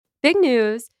Big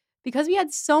news. Because we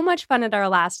had so much fun at our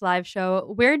last live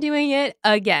show, we're doing it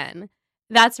again.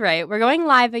 That's right. We're going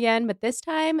live again, but this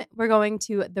time we're going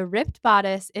to the Ripped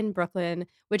Bodice in Brooklyn,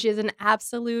 which is an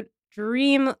absolute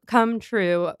dream come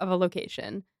true of a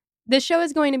location. This show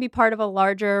is going to be part of a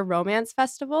larger romance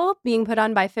festival being put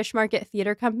on by Fish Market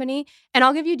Theater Company, and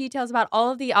I'll give you details about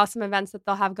all of the awesome events that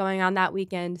they'll have going on that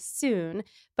weekend soon.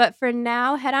 But for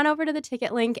now, head on over to the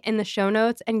ticket link in the show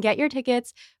notes and get your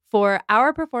tickets for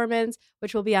our performance,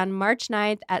 which will be on March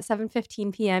 9th at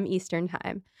 7:15 p.m. Eastern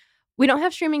Time. We don't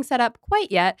have streaming set up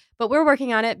quite yet, but we're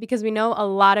working on it because we know a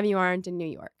lot of you aren't in New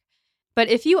York. But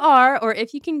if you are, or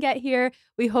if you can get here,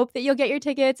 we hope that you'll get your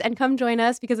tickets and come join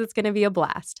us because it's going to be a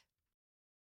blast.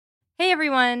 Hey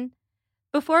everyone!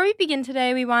 Before we begin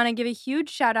today, we want to give a huge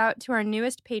shout out to our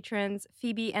newest patrons,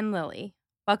 Phoebe and Lily.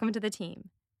 Welcome to the team.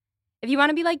 If you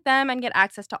want to be like them and get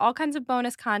access to all kinds of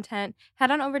bonus content, head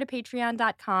on over to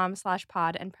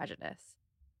patreon.com/podandprejudice.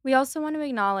 We also want to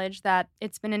acknowledge that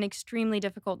it's been an extremely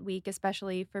difficult week,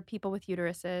 especially for people with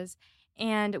uteruses,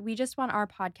 and we just want our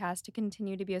podcast to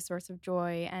continue to be a source of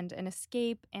joy and an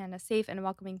escape and a safe and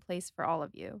welcoming place for all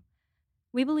of you.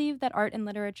 We believe that art and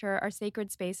literature are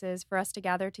sacred spaces for us to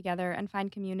gather together and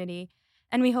find community,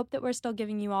 and we hope that we're still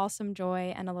giving you all some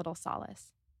joy and a little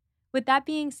solace. With that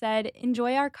being said,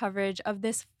 enjoy our coverage of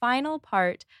this final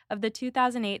part of the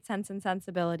 2008 Sense and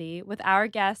Sensibility with our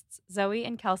guests, Zoe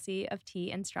and Kelsey of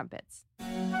Tea and Strumpets.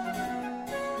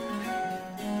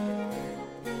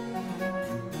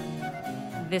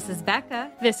 This is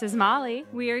Becca. This is Molly.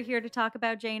 We are here to talk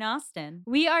about Jane Austen.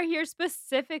 We are here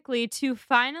specifically to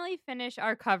finally finish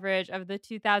our coverage of the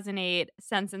 2008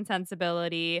 Sense and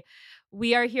Sensibility.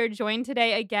 We are here joined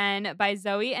today again by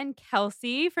Zoe and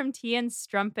Kelsey from Tea and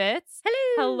Strumpets.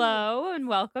 Hello. Hello and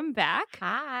welcome back.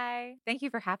 Hi. Thank you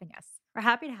for having us. We're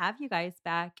happy to have you guys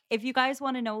back. If you guys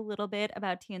want to know a little bit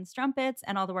about Tea and Strumpets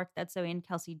and all the work that Zoe and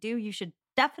Kelsey do, you should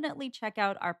definitely check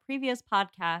out our previous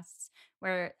podcasts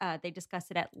where they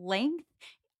discuss it at length.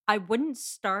 I wouldn't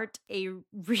start a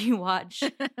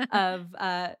rewatch of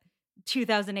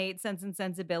 2008 Sense and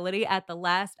Sensibility at the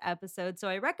last episode. So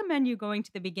I recommend you going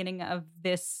to the beginning of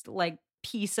this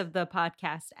piece of the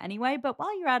podcast anyway. But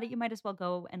while you're at it, you might as well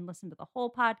go and listen to the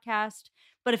whole podcast.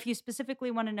 But if you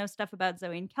specifically want to know stuff about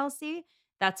Zoe and Kelsey,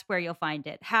 that's where you'll find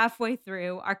it halfway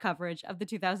through our coverage of the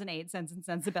 2008 Sense and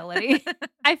Sensibility.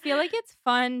 I feel like it's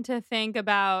fun to think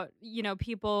about,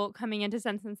 people coming into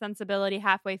Sense and Sensibility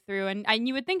halfway through. And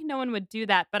you would think no one would do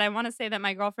that. But I want to say that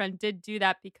my girlfriend did do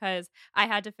that because I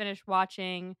had to finish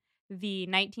watching the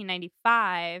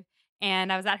 1995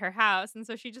 and I was at her house. And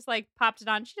so she just popped it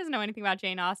on. She doesn't know anything about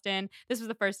Jane Austen. This was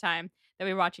the first time that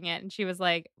we were watching it. And she was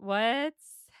like, what's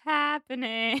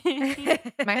happening?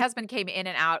 My husband came in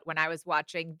and out when I was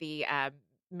watching the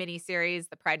miniseries,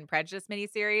 the Pride and Prejudice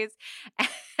miniseries.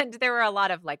 And there were a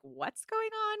lot of what's going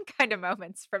on kind of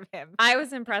moments from him. I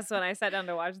was impressed when I sat down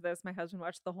to watch this. My husband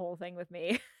watched the whole thing with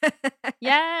me.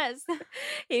 Yes.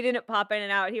 He didn't pop in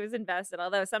and out. He was invested.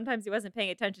 Although sometimes he wasn't paying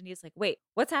attention. He's like, wait,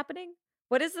 what's happening?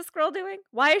 What is this girl doing?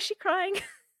 Why is she crying?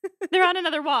 They're on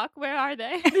another walk. Where are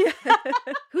they?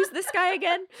 Who's this guy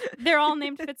again? They're all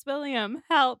named Fitzwilliam.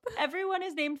 Help. Everyone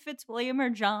is named Fitzwilliam or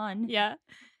John. Yeah.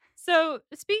 So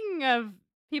speaking of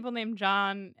people named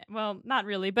John, well, not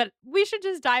really, but we should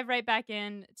just dive right back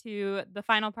into the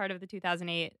final part of the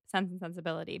 2008 Sense and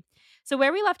Sensibility. So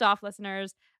where we left off,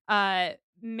 listeners,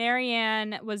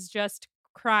 Marianne was just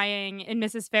crying in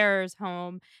Mrs. Ferrer's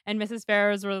home, and Mrs.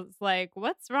 Ferrer's was like,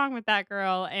 what's wrong with that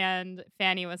girl? And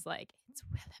Fanny was like, it's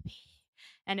Willoughby.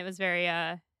 And it was very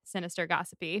sinister,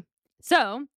 gossipy.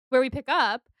 So where we pick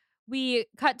up, we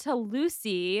cut to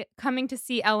Lucy coming to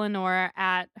see Eleanor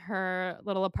at her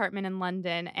little apartment in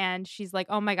London. And she's like,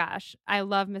 oh my gosh, I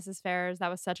love Mrs. Ferrers. That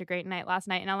was such a great night last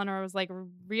night. And Eleanor was like,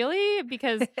 really?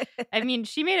 Because, I mean,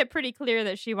 she made it pretty clear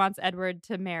that she wants Edward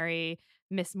to marry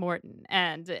Miss Morton.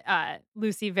 And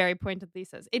Lucy very pointedly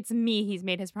says, it's me he's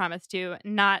made his promise to,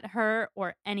 not her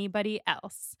or anybody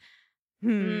else.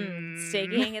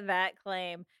 Staking that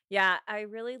claim. Yeah, I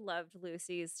really loved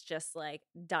Lucy's just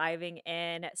diving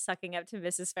in, sucking up to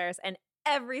Mrs. Ferris, and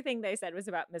everything they said was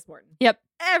about Miss Morton. Yep.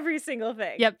 Every single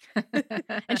thing. Yep.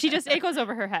 And it goes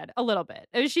over her head a little bit.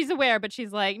 She's aware, but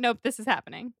she's like, nope, this is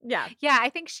happening. Yeah. Yeah, I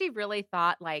think she really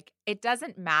thought it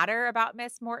doesn't matter about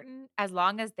Miss Morton as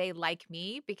long as they like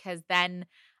me, because then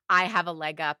I have a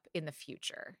leg up in the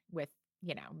future with,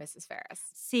 Mrs. Ferris.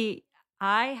 See,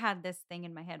 I had this thing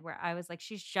in my head where I was like,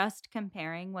 she's just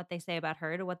comparing what they say about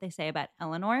her to what they say about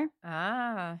Eleanor.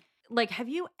 Ah. Have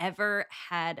you ever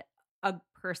had a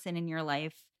person in your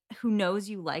life who knows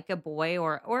you like a boy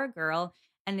or a girl,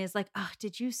 and is like, "Oh,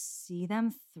 did you see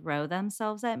them throw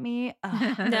themselves at me?"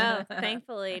 Ugh. No,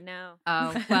 thankfully, no.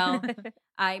 Oh, well,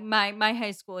 my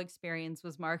high school experience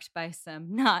was marked by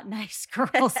some not nice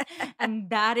girls, and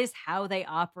that is how they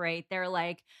operate. They're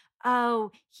like, "Oh,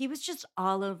 he was just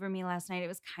all over me last night. It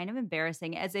was kind of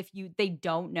embarrassing," as if they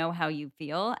don't know how you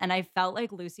feel. And I felt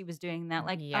like Lucy was doing that,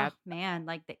 like, "Oh Yep. man,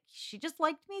 like she just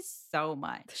liked me so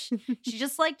much. She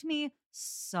just liked me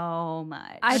so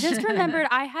much." I just remembered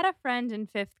I had a friend in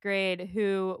 5th grade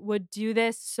who would do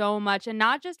this so much, and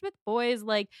not just with boys.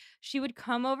 Like, she would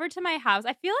come over to my house.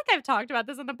 I feel like I've talked about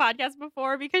this on the podcast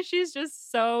before because she's just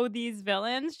so these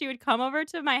villains. She would come over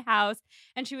to my house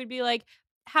and she would be like,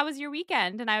 "How was your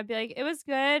weekend?" And I would be like, "It was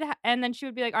good." And then she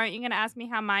would be like, "Aren't you going to ask me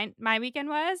how my weekend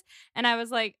was?" And I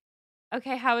was like,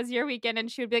 "Okay, how was your weekend?"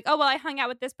 And she would be like, "Oh, well, I hung out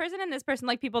with this person and this person,"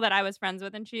 like people that I was friends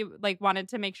with, and she like wanted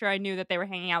to make sure I knew that they were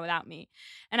hanging out without me.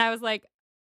 And I was like,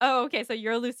 "Oh, okay, so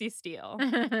you're Lucy Steele."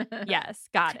 Yes,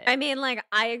 got it. I mean, like,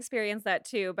 I experienced that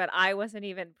too, but I wasn't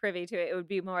even privy to it. It would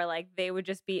be more like they would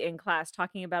just be in class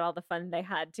talking about all the fun they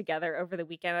had together over the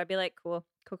weekend. I'd be like, cool,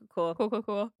 cool, cool, cool.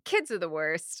 Cool. Kids are the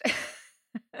worst.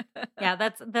 Yeah,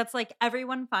 that's like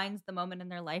everyone finds the moment in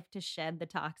their life to shed the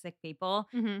toxic people.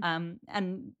 Mhm.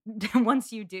 And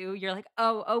once you do, you're like,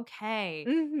 "Oh, okay.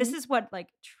 This Mhm. is what like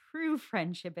true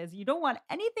friendship is. You don't want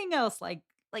anything else like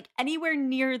anywhere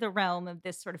near the realm of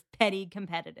this sort of petty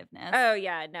competitiveness." Oh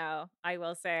yeah, no. I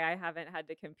will say I haven't had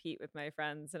to compete with my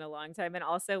friends in a long time. And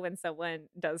also when someone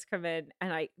does come in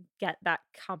and I get that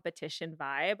competition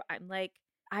vibe, I'm like,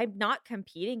 I'm not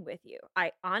competing with you.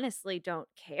 I honestly don't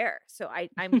care. So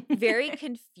I'm very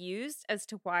confused as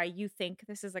to why you think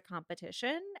this is a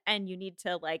competition and you need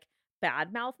to like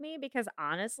badmouth me because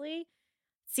honestly,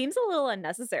 seems a little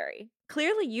unnecessary.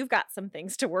 Clearly you've got some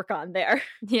things to work on there.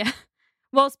 Yeah.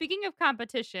 Well, speaking of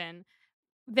competition,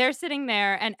 they're sitting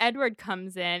there and Edward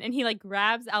comes in and he like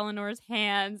grabs Eleanor's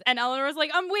hands and Eleanor's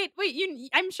like, wait,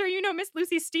 I'm sure you know Miss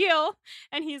Lucy Steele."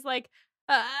 And he's like,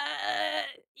 "Uh,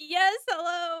 yes,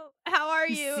 hello. How are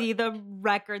You you?" see the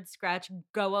record scratch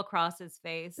go across his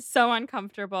face. So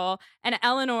uncomfortable. And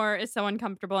Eleanor is so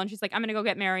uncomfortable. And she's like, "I'm going to go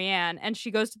get Marianne." And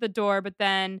she goes to the door, but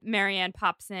then Marianne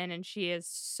pops in and she is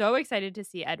so excited to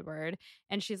see Edward.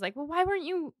 And she's like, "Well, haven't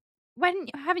you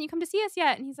come to see us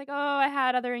yet?" And he's like, "Oh, I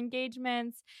had other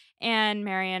engagements." And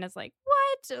Marianne is like,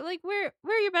 "What? Like, we're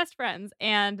your best friends."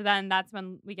 And then that's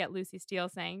when we get Lucy Steele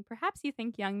saying, "Perhaps you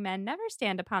think young men never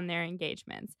stand upon their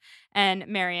engagements." And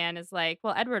Marianne is like,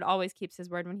 "Well, Edward always keeps his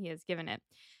word when he has given it."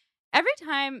 Every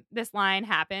time this line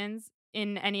happens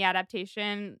in any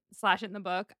adaptation slash in the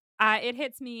book, it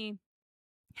hits me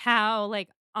how like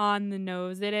on the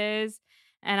nose it is,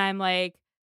 and I'm like,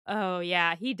 "Oh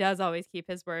yeah, he does always keep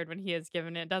his word when he has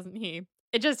given it, doesn't he?"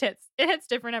 It just hits. It hits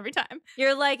different every time.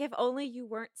 You're like, if only you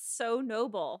weren't so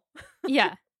noble.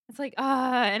 Yeah. It's like,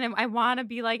 and I wanna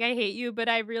be like, "I hate you, but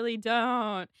I really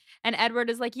don't." And Edward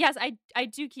is like, "Yes, I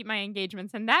do keep my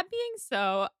engagements, and that being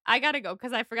so, I gotta go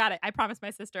because I forgot it. I promised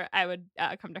my sister I would,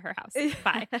 come to her house.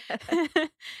 Bye."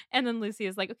 And then Lucy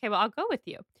is like, "Okay, well, I'll go with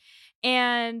you."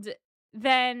 And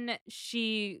then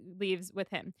she leaves with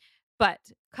him.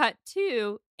 But cut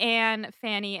to Anne,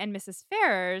 Fanny, and Mrs.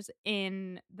 Ferrars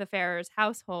in the Ferrars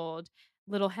household.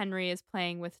 Little Henry is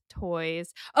playing with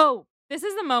toys. Oh, this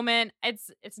is the moment.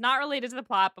 It's not related to the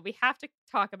plot, but we have to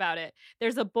talk about it.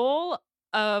 There's a bowl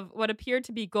of what appear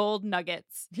to be gold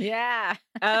nuggets. Yeah.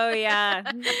 Oh yeah.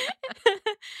 And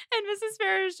Mrs.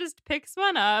 Ferrars just picks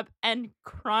one up and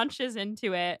crunches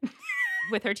into it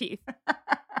with her teeth.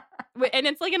 And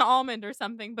it's like an almond or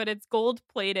something, but it's gold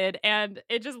plated and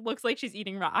it just looks like she's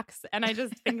eating rocks. And I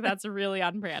just think that's really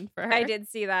on brand for her. I did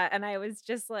see that and I was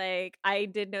just like, I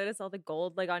did notice all the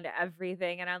gold like onto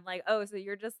everything and I'm like, oh, so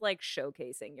you're just like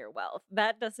showcasing your wealth.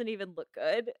 That doesn't even look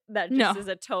good. That just No. is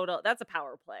that's a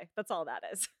power play. That's all that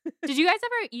is. Did you guys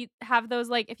ever have those,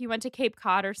 like, if you went to Cape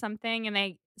Cod or something and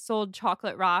they sold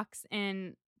chocolate rocks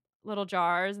in little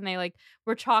jars and they, like,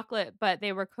 were chocolate, but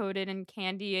they were coated in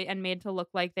candy and made to look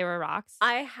like they were rocks?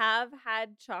 I have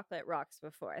had chocolate rocks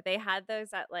before. They had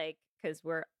those at like, because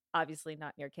we're obviously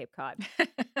not near Cape Cod,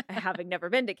 having never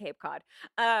been to Cape Cod.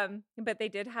 But they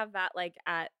did have that like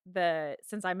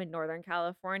since I'm in Northern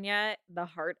California, the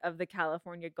heart of the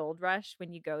California Gold Rush,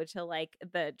 when you go to like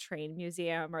the train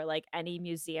museum or like any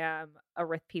museum or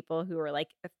with people who are like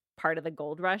part of the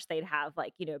gold rush, they'd have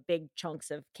like, big chunks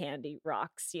of candy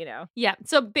rocks. Yeah.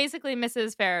 So basically,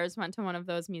 Mrs. Ferrars went to one of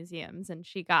those museums and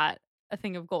she got a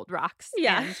thing of gold rocks.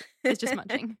 Yeah. And is just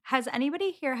munching. Has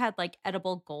anybody here had like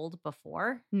edible gold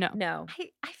before? No. No.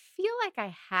 I feel like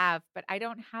I have, but I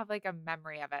don't have like a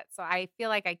memory of it. So I feel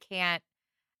like I can't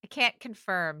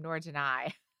confirm nor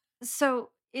deny. So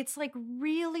it's like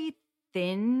really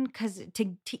thin because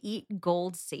to eat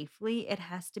gold safely, it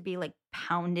has to be like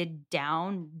pounded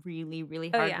down really,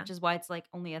 really Oh, hard, yeah. which is why it's like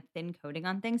only a thin coating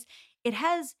on things. It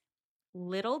has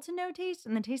little to no taste,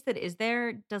 and the taste that is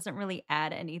there doesn't really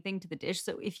add anything to the dish.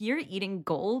 So if you're eating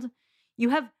gold, you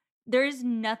have there is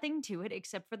nothing to it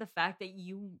except for the fact that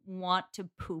you want to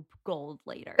poop gold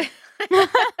later.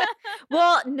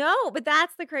 Well, no, but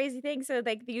that's the crazy thing. So,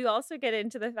 like, you also get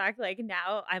into the fact, like,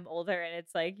 now I'm older and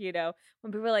it's like,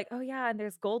 when people are like, oh, yeah, and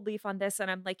there's gold leaf on this. And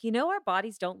I'm like, our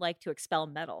bodies don't like to expel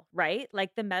metal, right?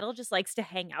 Like, the metal just likes to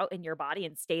hang out in your body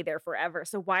and stay there forever.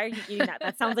 So, why are you eating that?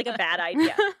 That sounds like a bad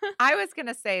idea. I was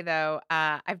gonna say though,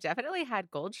 I've definitely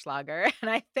had Goldschlager, and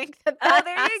I think that Oh,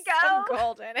 there you has some go.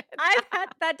 gold in it. I've had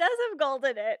that does have gold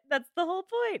in it. That's the whole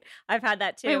point. I've had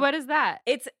that too. Wait, what is that?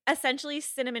 It's essentially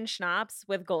cinnamon schnapps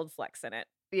with gold flecks in it.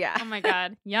 Yeah. Oh my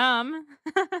God. Yum.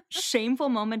 Shameful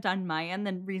moment on my end.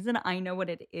 The reason I know what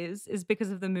it is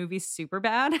because of the movie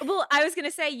Superbad. Well, I was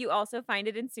gonna say you also find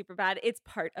it in Superbad. It's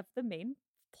part of the main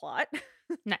plot.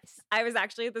 Nice. I was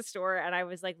actually at the store and I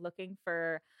was like looking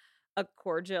for a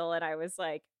cordial and I was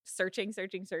like searching,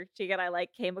 and I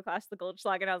like came across the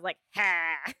Goldschlag and I was like,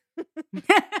 ha.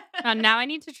 Now I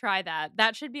need to try that.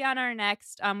 That should be on our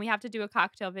next. We have to do a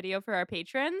cocktail video for our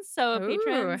patrons. So Ooh.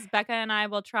 patrons, Becca and I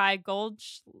will try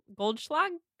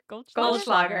Goldschlager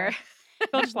Goldschlager.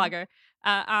 Goldschlager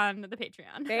on the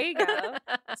Patreon. There you go.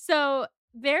 So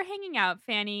they're hanging out,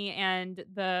 Fanny and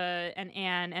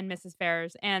Anne and Mrs.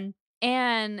 Ferrers, and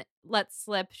Anne lets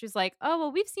slip. She's like, oh,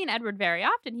 well, we've seen Edward very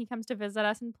often. He comes to visit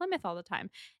us in Plymouth all the time.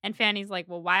 And Fanny's like,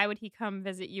 well, why would he come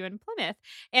visit you in Plymouth?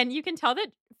 And you can tell that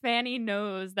Fanny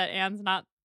knows that Anne's not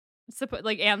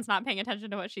paying attention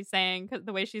to what she's saying because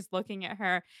the way she's looking at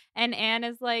her. And Anne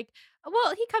is like,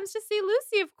 well, he comes to see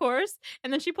Lucy, of course.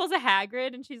 And then she pulls a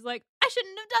Hagrid and she's like, I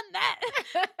shouldn't have done that.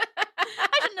 I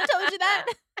shouldn't have told you that.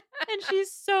 And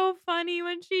she's so funny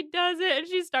when she does it, and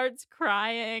she starts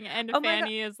crying. And Oh my God.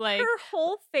 Fanny is like, Her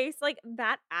whole face, like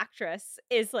that actress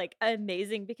is like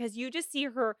amazing because you just see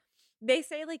her. They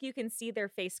say like you can see their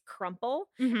face crumple.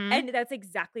 mhm. And that's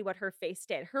exactly what her face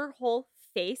did. Her whole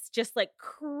face just like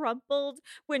crumpled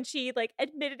when she like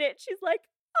admitted it. She's like,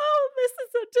 oh, this is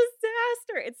a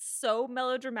disaster. It's so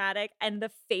melodramatic. And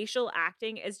the facial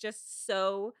acting is just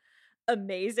so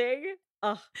amazing.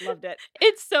 Oh, loved it.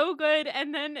 It's so good.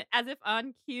 And then, as if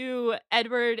on cue,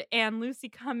 Edward and Lucy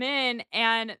come in,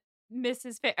 and is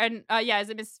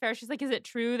it Mrs. Fair? She's like, is it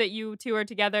true that you two are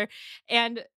together?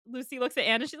 And Lucy looks at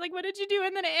Anne and she's like, what did you do?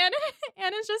 And then Anne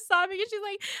is just sobbing and she's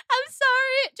like, I'm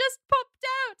sorry, it just popped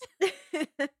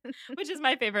out. Which is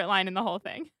my favorite line in the whole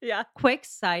thing. Yeah. Quick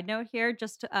side note here,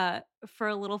 just for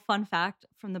a little fun fact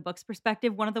from the book's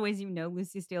perspective, one of the ways you know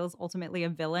Lucy Steele is ultimately a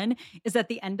villain is at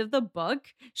the end of the book,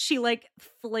 she like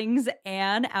flings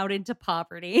Anne out into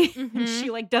poverty and Mhm. she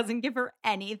like doesn't give her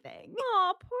anything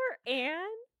Aw, poor Anne.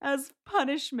 as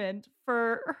punishment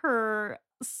for her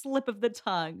slip of the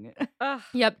tongue. Ugh,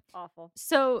 Yep. awful.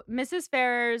 So Mrs.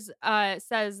 Ferrers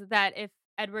says that if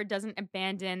Edward doesn't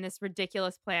abandon this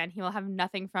ridiculous plan, he will have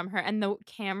nothing from her. And the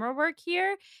camera work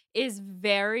here is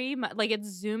very much like it's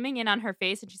zooming in on her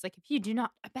face. And she's like, if you do not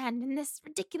abandon this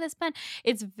ridiculous plan,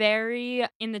 it's very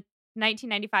in the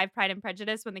 1995 Pride and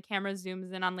Prejudice when the camera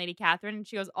zooms in on Lady Catherine and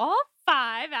she goes, all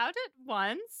 5 out at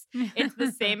once. It's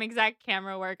the same exact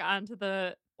camera work onto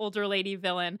the older lady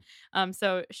villain.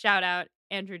 So shout out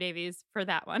Andrew Davies for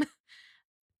that one.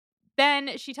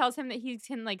 Then she tells him that he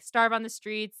can like starve on the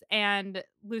streets and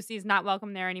Lucy's not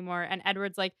welcome there anymore. And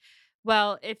Edward's like,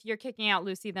 well, if you're kicking out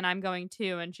Lucy, then I'm going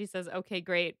too. And she says, okay,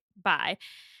 great, bye.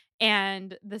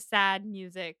 And the sad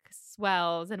music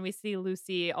swells and we see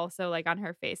Lucy also like on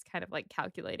her face kind of like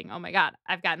calculating, oh my God,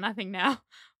 I've got nothing now.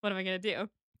 What am I going to do?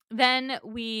 Then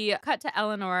we cut to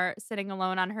Eleanor sitting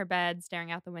alone on her bed,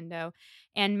 staring out the window.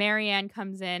 And Marianne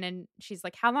comes in and she's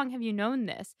like, how long have you known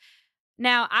this?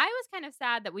 Now, I was kind of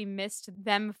sad that we missed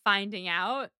them finding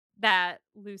out that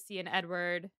Lucy and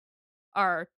Edward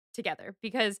are together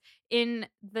because in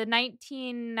the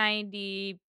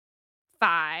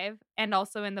 1995 and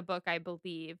also in the book, I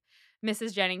believe,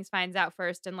 Mrs. Jennings finds out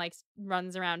first and like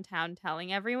runs around town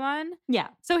telling everyone. Yeah.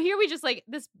 So here we just like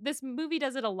this movie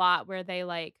does it a lot where they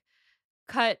like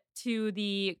cut to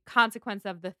the consequence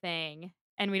of the thing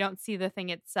and we don't see the thing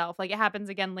itself. Like it happens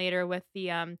again later with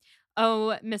the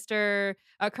Mr.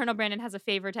 Colonel Brandon has a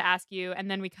favor to ask you, and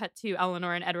then we cut to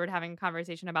Eleanor and Edward having a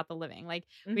conversation about the living. Like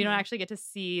we don't Mhm. actually get to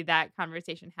see that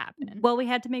conversation happen. Well, we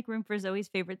had to make room for Zoe's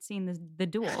favorite scene, the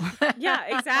duel. Yeah,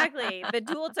 exactly. The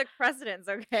duel took precedence,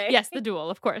 okay? Yes, the duel,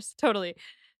 of course, totally.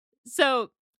 So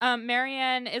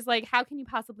Marianne is like, how can you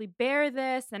possibly bear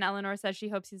this? And Eleanor says she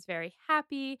hopes he's very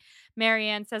happy.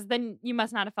 Marianne says, then you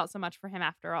must not have felt so much for him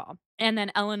after all. And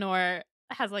then Eleanor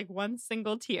has like one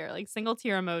single tear, like single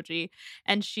tear emoji.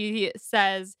 And she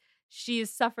says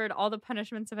she's suffered all the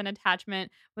punishments of an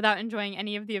attachment without enjoying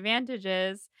any of the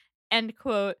advantages. End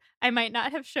quote. I might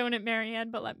not have shown it,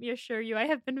 Marianne, but let me assure you, I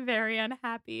have been very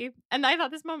unhappy. And I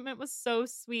thought this moment was so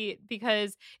sweet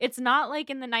because it's not like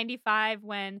in the 95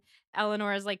 when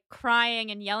Eleanor is like crying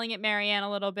and yelling at Marianne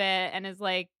a little bit and is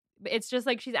like, it's just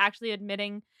like she's actually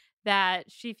admitting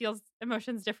that she feels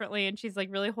emotions differently and she's like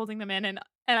really holding them in. And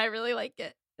I really like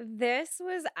it. This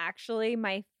was actually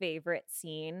my favorite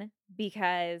scene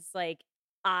because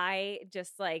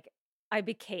I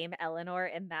became Eleanor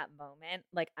in that moment.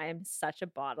 Like I'm such a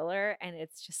bottler and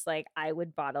it's just like I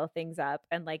would bottle things up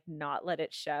and like not let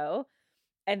it show.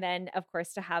 And then of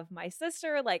course to have my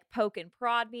sister like poke and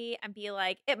prod me and be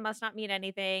like it must not mean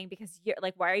anything because you're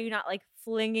like why are you not like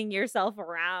flinging yourself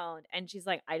around? And she's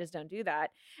like I just don't do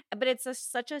that. But it's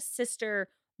such a sister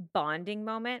bonding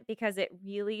moment because it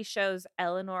really shows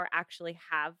Eleanor actually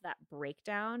have that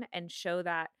breakdown and show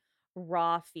that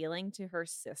raw feeling to her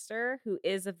sister who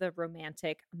is of the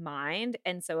romantic mind.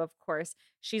 And so of course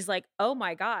she's like, "Oh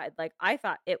my god, like I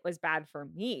thought it was bad for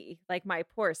me. Like my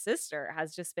poor sister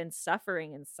has just been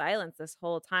suffering in silence this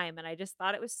whole time." And I just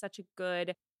thought it was such a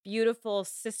good beautiful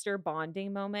sister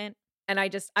bonding moment. And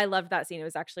I loved that scene. It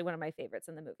was actually one of my favorites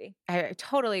in the movie. I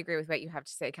totally agree with what you have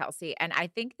to say, Kelsey. And I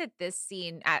think that this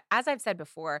scene, as I've said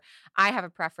before, I have a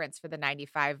preference for the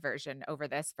 95 version over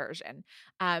this version.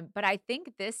 But I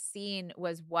think this scene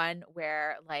was one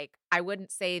where, like, I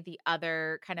wouldn't say the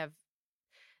other kind of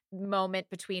moment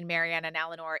between Marianne and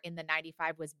Eleanor in the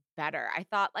 95 was better. I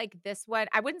thought like this one,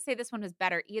 I wouldn't say this one was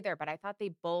better either, but I thought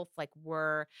they both like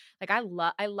were like I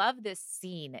love this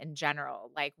scene in general,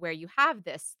 like where you have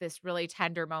this really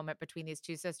tender moment between these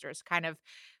two sisters kind of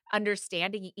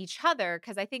understanding each other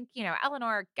because I think, you know,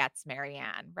 Eleanor gets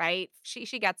Marianne, right? She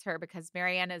gets her because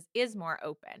Marianne is more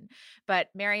open, but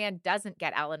Marianne doesn't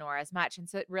get Eleanor as much. And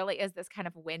so it really is this kind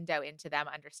of window into them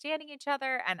understanding each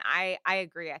other. And I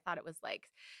agree. I thought it was like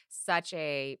such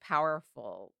a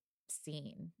powerful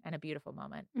scene and a beautiful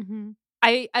moment. Mhm.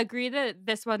 I agree that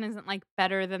this one isn't like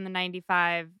better than the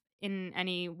 95 in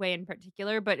any way in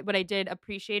particular, but what I did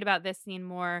appreciate about this scene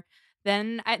more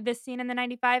than this scene in the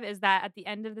 95 is that at the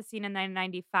end of the scene in the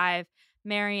 95,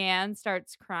 Marianne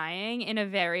starts crying in a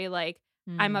very like,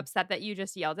 I'm Mm. upset that you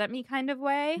just yelled at me kind of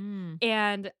way. Mm.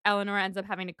 And Eleanor ends up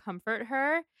having to comfort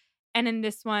her. And in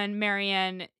this one,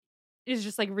 Marianne is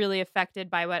just like really affected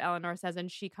by what Eleanor says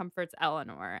and she comforts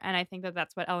Eleanor. And I think that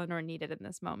that's what Eleanor needed in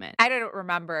this moment. I don't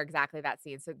remember exactly that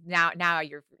scene. So now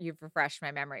you've refreshed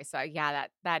my memory. So yeah,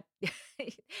 that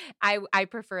I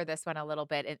prefer this one a little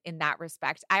bit in that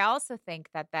respect. I also think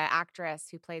that the actress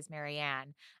who plays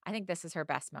Marianne, I think this is her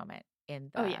best moment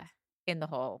Oh, yeah. in the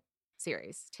whole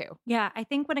series too. Yeah, I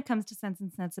think when it comes to Sense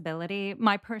and Sensibility,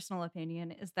 my personal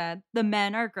opinion is that the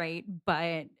men are great,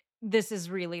 but this is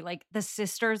really like the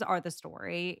sisters are the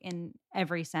story in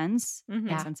every sense and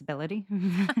Yeah. sensibility.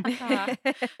 But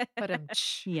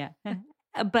Yeah.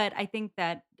 But I think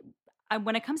that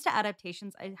when it comes to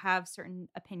adaptations, I have certain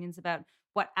opinions about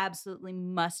what absolutely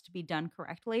must be done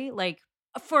correctly. Like,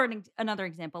 for another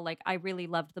example, like I really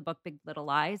loved the book Big Little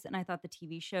Lies, and I thought the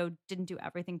TV show didn't do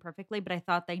everything perfectly, but I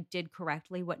thought they did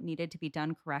correctly what needed to be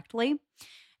done correctly.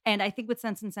 And I think with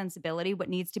Sense and Sensibility, what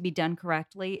needs to be done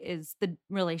correctly is the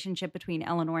relationship between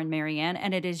Eleanor and Marianne.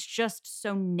 And it is just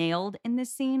so nailed in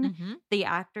this scene. Mhm. The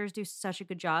actors do such a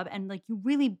good job. And like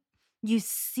you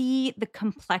see the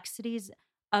complexities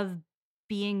of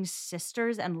being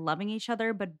sisters and loving each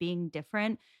other, but being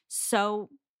different.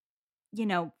 So,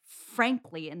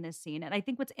 frankly, in this scene. And I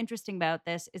think what's interesting about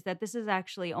this is that this is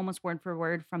actually almost word for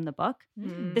word from the book.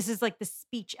 Mm. This is like the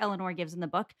speech Eleanor gives in the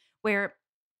book, where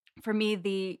for me,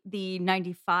 the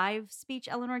 95 speech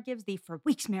Eleanor gives, the "For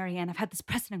weeks, Marianne, I've had this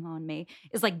pressing on me,"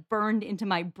 is like burned into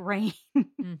my brain.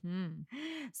 Mhm.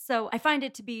 So I find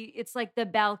it to be, it's like the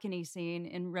balcony scene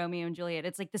in Romeo and Juliet.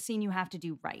 It's like the scene you have to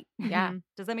do right. Yeah.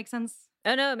 Does that make sense?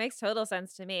 Oh no, it makes total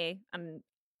sense to me.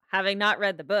 Having not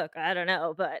read the book, I don't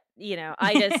know, but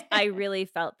I really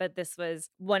felt that this was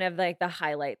one of like the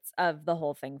highlights of the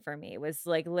whole thing for me was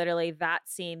like literally that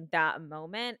scene, that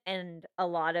moment, and a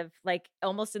lot of like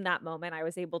almost in that moment, I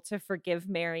was able to forgive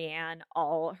Marianne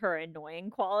all her annoying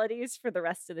qualities for the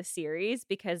rest of the series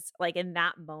because like in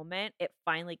that moment, it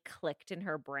finally clicked in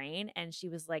her brain and she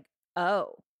was like,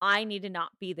 oh, I need to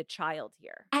not be the child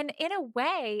here. And in a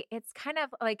way, it's kind of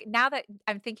like, now that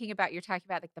I'm thinking about, you're talking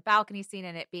about like the balcony scene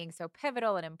and it being so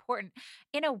pivotal and important.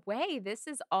 In a way, this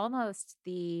is almost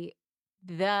the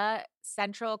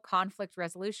central conflict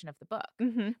resolution of the book,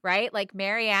 Mhm. right? Like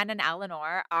Marianne and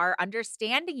Eleanor are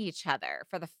understanding each other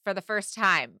for the first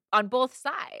time on both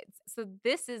sides. So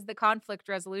this is the conflict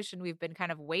resolution we've been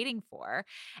kind of waiting for.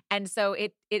 And so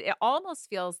it almost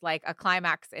feels like a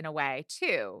climax in a way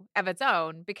too of its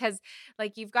own, because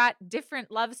like you've got different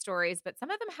love stories, but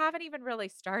some of them haven't even really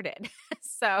started.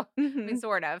 So I mean, Mhm.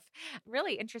 sort of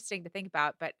really interesting to think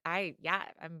about, but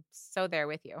I'm so there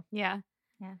with you. Yeah.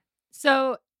 Yeah.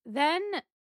 So then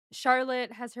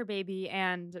Charlotte has her baby,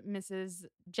 and Mrs.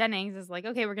 Jennings is like,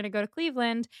 okay, we're going to go to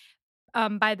Cleveland.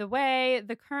 By the way,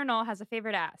 the Colonel has a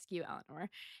favor to ask you, Eleanor.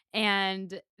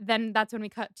 And then that's when we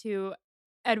cut to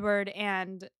Edward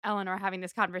and Eleanor having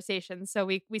this conversation. So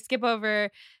we skip over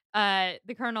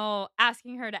the Colonel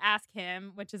asking her to ask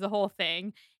him, which is a whole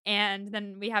thing. And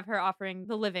then we have her offering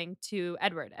the living to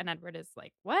Edward. And Edward is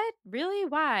like, what? Really?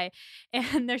 Why?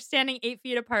 And they're standing 8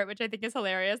 feet apart, which I think is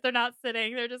hilarious. They're not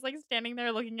sitting, they're just like standing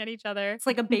there looking at each other. It's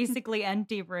like a basically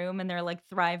empty room, and they're like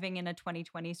thriving in a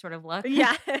 2020 sort of look.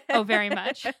 Yeah. Oh, very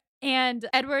much. And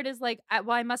Edward is like,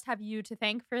 well, I must have you to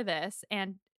thank for this.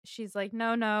 And she's like,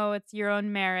 no, it's your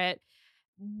own merit.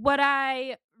 What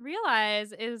I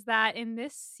realize is that in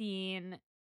this scene,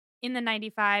 in the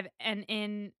 95 and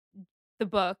in the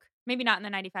book, maybe not in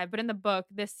the 95, but in the book,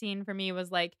 this scene for me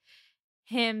was like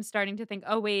him starting to think,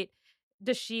 oh, wait,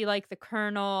 does she like the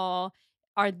Colonel?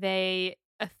 Are they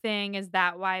a thing? Is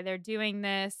that why they're doing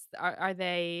this? Are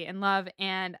they in love?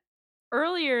 And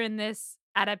earlier in this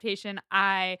adaptation,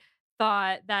 I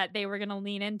thought that they were going to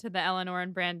lean into the Eleanor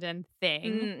and Brandon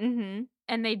thing, Mhm.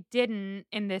 and they didn't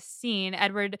in this scene.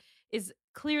 Edward is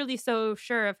clearly so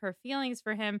sure of her feelings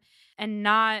for him and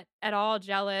not at all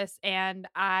jealous, and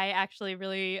I actually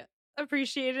really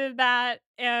appreciated that,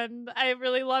 and I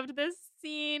really loved this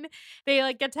scene. They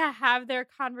like get to have their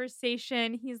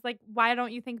conversation. He's like, why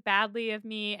don't you think badly of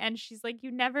me? And she's like,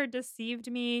 you never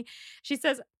deceived me. She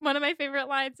says, one of my favorite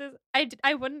lines is,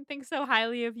 I wouldn't think so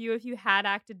highly of you if you had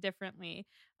acted differently.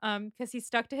 Because he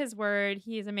stuck to his word.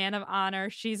 He's a man of honor.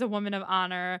 She's a woman of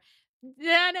honor.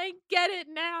 And I get it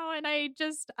now. And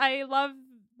I love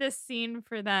this scene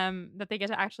for them, that they get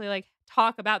to actually like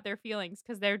talk about their feelings,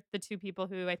 because they're the two people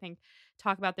who I think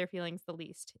talk about their feelings the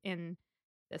least in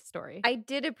this story. I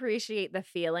did appreciate the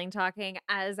feeling talking.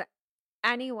 As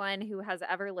anyone who has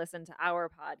ever listened to our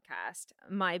podcast,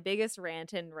 my biggest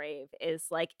rant and rave is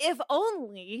like, if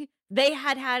only they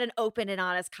had had an open and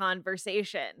honest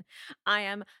conversation. I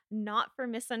am not for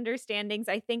misunderstandings.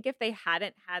 I think if they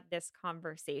hadn't had this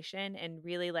conversation and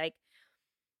really like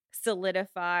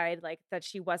solidified like that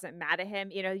she wasn't mad at him,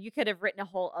 you could have written a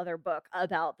whole other book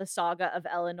about the saga of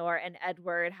Eleanor and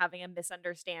Edward having a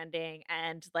misunderstanding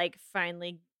and like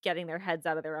finally getting their heads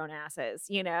out of their own asses.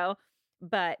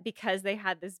 But because they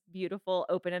had this beautiful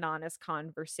open and honest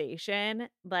conversation,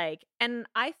 like, and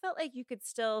I felt like you could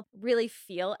still really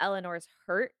feel Eleanor's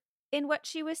hurt in what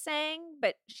she was saying,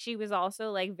 but she was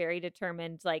also like very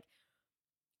determined. Like,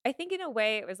 I think in a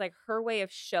way it was like her way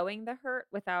of showing the hurt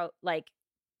without like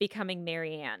becoming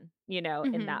Marianne, in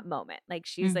Mhm. that moment. Like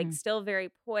she's like Mhm. still very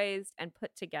poised and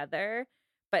put together,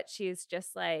 but she's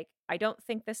just like, I don't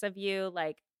think this of you.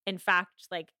 Like, in fact,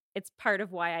 like it's part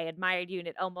of why I admired you. And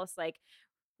it almost like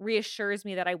reassures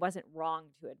me that I wasn't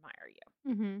wrong to admire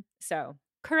you. Mhm. So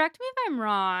Correct me if I'm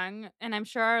wrong, and I'm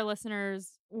sure our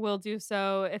listeners will do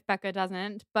so if Becca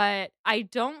doesn't, but I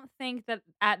don't think that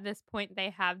at this point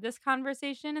they have this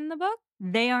conversation in the book.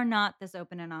 They are not this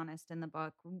open and honest in the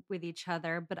book with each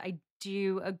other, but I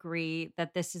do agree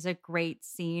that this is a great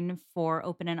scene for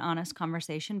open and honest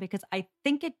conversation, because I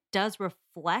think it does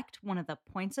reflect one of the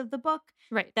points of the book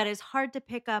Right. that is hard to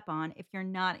pick up on if you're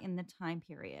not in the time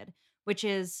period, which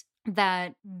is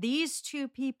that these two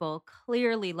people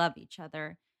clearly love each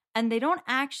other, and they don't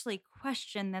actually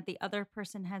question that the other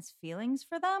person has feelings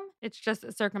for them. It's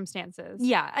just circumstances.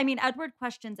 Yeah, I mean, Edward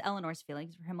questions Eleanor's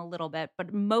feelings for him a little bit,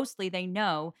 but mostly they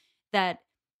know that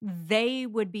they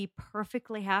would be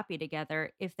perfectly happy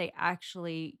together if they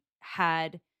actually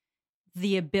had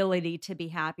the ability to be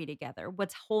happy together.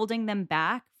 What's holding them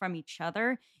back from each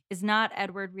other is not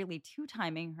Edward really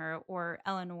two-timing her or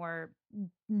Eleanor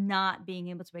not being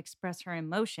able to express her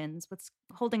emotions. What's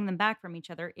holding them back from each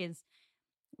other is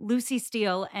Lucy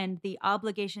Steele and the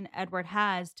obligation Edward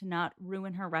has to not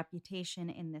ruin her reputation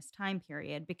in this time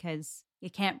period, because you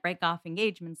can't break off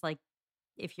engagements like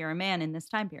if you're a man in this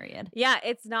time period. Yeah,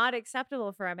 it's not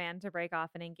acceptable for a man to break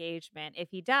off an engagement. If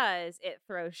he does, it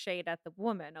throws shade at the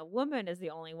woman. A woman is the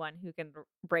only one who can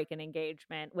break an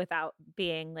engagement without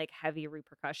being like heavy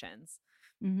repercussions.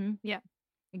 Mm-hmm. Yeah.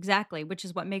 Exactly, which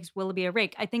is what makes Willoughby a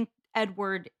rake. I think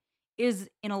Edward is,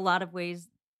 in a lot of ways,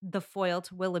 the foil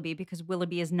to Willoughby because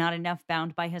Willoughby is not enough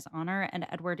bound by his honor, and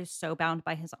Edward is so bound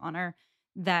by his honor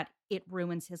that it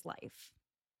ruins his life.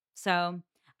 So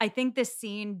I think this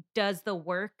scene does the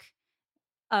work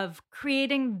of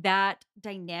creating that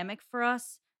dynamic for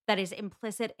us that is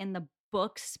implicit in the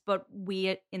books, but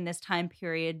we in this time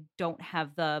period don't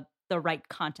have the right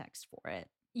context for it.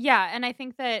 Yeah, and I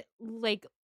think that like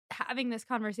having this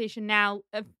conversation now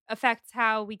affects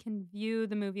how we can view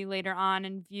the movie later on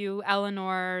and view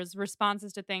Eleanor's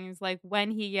responses to things like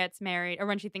when he gets married or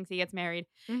when she thinks he gets married.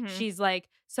 Mhm. She's like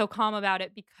so calm about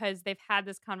it because they've had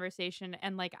this conversation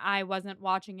and like I wasn't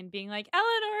watching and being like,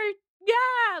 Eleanor,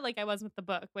 yeah, like I was with the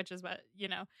book, which is what,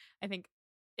 I think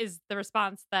is the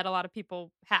response that a lot of people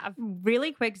have.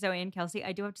 Really quick, Zoe and Kelsey,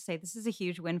 I do have to say this is a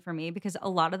huge win for me because a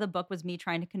lot of the book was me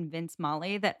trying to convince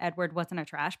Molly that Edward wasn't a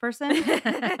trash person.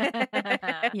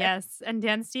 Yes, and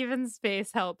Dan Stevens'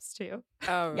 face helps too.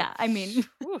 Oh, Yeah, I mean,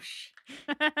 whoosh.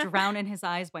 drown in his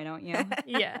eyes, why don't you?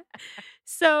 Yeah.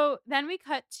 So then we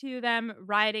cut to them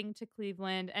riding to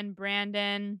Cleveland, and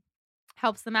Brandon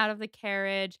helps them out of the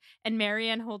carriage, and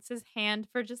Marianne holds his hand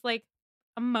for just like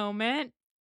a moment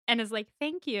and is like,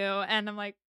 thank you. And I'm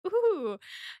like, ooh.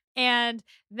 And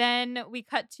then we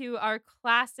cut to our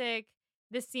classic.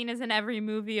 This scene is in every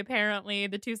movie, apparently.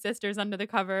 The two sisters under the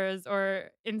covers,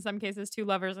 or in some cases, two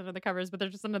lovers under the covers, but they're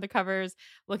just under the covers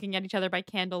looking at each other by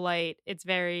candlelight. It's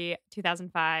very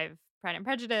 2005 Pride and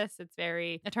Prejudice. It's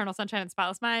very Eternal Sunshine of the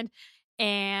Spotless Mind.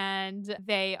 And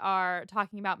they are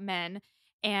talking about men.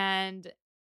 And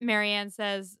Marianne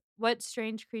says, what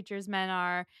strange creatures men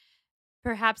are.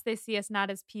 Perhaps they see us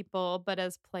not as people, but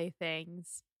as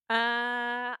playthings.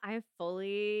 I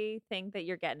fully think that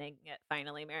you're getting it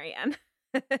finally, Marianne.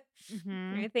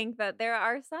 I think that there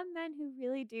are some men who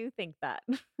really do think that.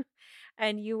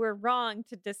 And you were wrong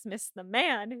to dismiss the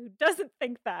man who doesn't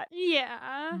think that.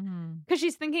 Yeah. Mhm. Because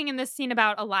she's thinking in this scene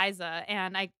about Eliza.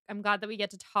 And I'm glad that we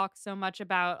get to talk so much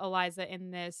about Eliza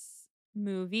in this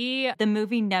movie. The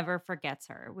movie never forgets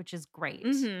her, which is great.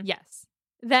 Mhm. Yes.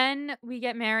 Then we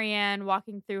get Marianne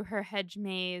walking through her hedge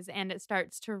maze and it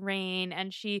starts to rain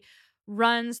and she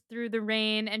runs through the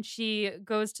rain and she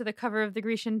goes to the cover of the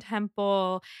Grecian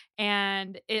temple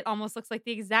and it almost looks like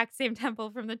the exact same temple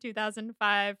from the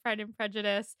 2005 Pride and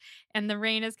Prejudice, and the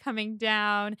rain is coming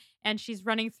down and she's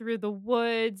running through the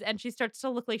woods and she starts to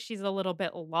look like she's a little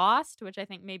bit lost, which I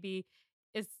think maybe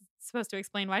is supposed to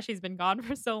explain why she's been gone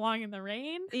for so long in the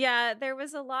rain. Yeah, there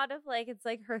was a lot of like, it's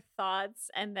like her thoughts,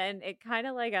 and then it kind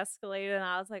of like escalated. And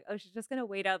I was like, oh, she's just gonna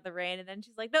wait out the rain. And then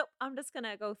she's like, nope, I'm just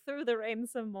gonna go through the rain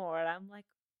some more. And I'm like,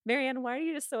 Marianne, why are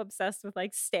you just so obsessed with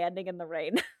like standing in the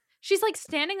rain? She's like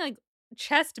standing like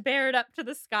chest bared up to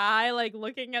the sky, like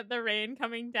looking at the rain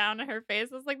coming down on her face.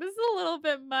 I was like, this is a little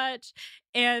bit much.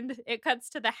 And it cuts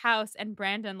to the house and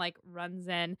Brandon like runs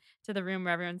in to the room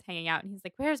where everyone's hanging out and he's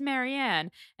like, where's Marianne?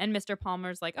 And Mr.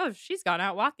 Palmer's like, oh, she's gone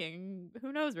out walking.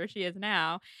 Who knows where she is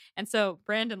now? And so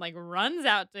Brandon like runs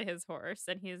out to his horse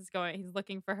and he's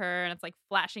looking for her, and it's like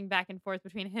flashing back and forth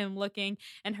between him looking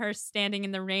and her standing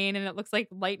in the rain, and it looks like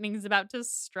lightning's about to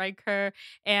strike her.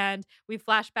 And we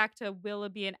flash back to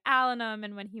Willoughby and Allenham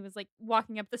and when he was like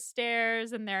walking up the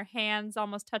stairs and their hands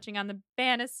almost touching on the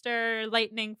banister,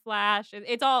 lightning flash.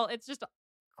 It's just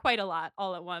quite a lot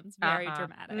all at once. Very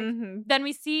dramatic. Mhm. Then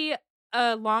we see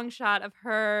a long shot of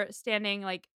her standing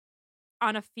like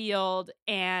on a field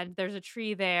and there's a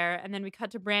tree there, and then we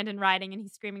cut to Brandon riding and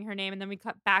he's screaming her name, and then we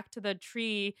cut back to the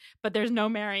tree but there's no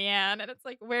Marianne and it's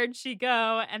like, where'd she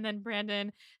go? And then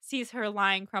Brandon sees her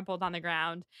lying crumpled on the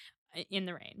ground in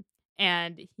the rain,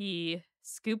 and he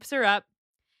scoops her up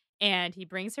and he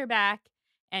brings her back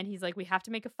and he's like, we have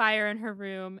to make a fire in her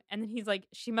room. And then he's like,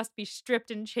 she must be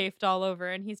stripped and chafed all over,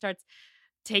 and he starts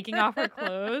taking off her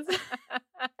clothes.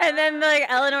 And then like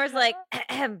Eleanor's like,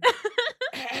 and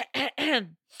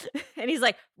he's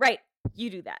like, right, you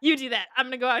do that. You do that. I'm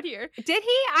gonna go out here. Did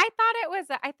he? I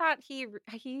thought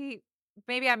he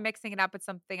maybe I'm mixing it up with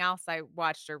something else I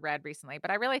watched or read recently,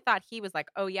 but I really thought he was like,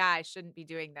 oh yeah, I shouldn't be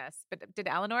doing this. But did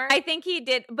Eleanor? I think he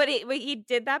did, but he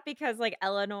did that because like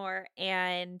Eleanor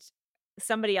and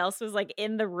somebody else was like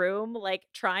in the room like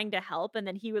trying to help, and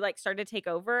then he would like start to take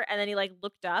over, and then he like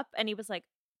looked up and he was like,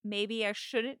 maybe I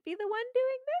shouldn't be the one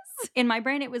doing this. In my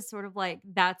brain, it was sort of like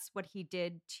that's what he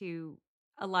did to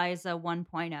Eliza 1.0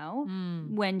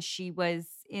 Mm. when she was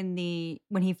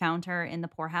when he found her in the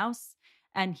poorhouse.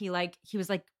 and he was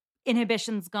like,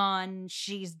 inhibition's gone,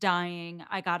 she's dying,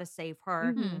 I gotta save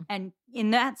her. Mhm. And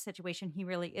in that situation, he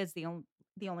really is the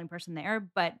only person there,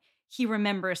 but he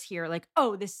remembers here, like,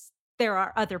 oh, there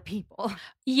are other people.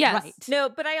 Yes. Right. No,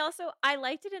 but I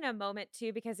liked it in a moment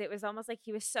too, because it was almost like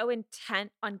he was so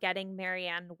intent on getting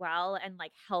Marianne well and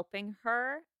like helping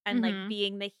her and like Mhm.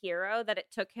 being the hero that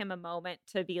it took him a moment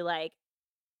to be like,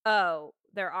 oh,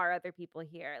 there are other people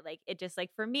here. Like it just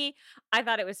like for me, I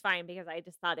thought it was fine because I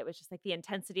just thought it was just like the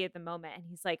intensity of the moment. And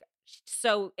he's like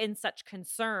so in such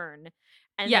concern.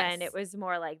 And then Yes. it was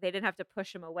more like they didn't have to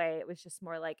push him away. It was just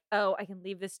more like, oh, I can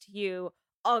leave this to you.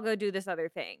 I'll go do this other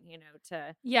thing,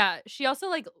 to Yeah, she also,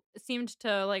 like, seemed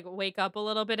to, like, wake up a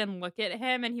little bit and look at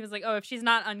him, and he was like, "Oh, if she's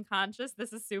not unconscious,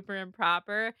 this is super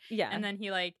improper." yeah. And then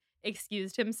he, like,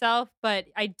 excused himself, but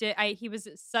he was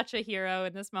such a hero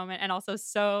in this moment and also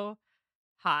so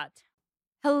hot.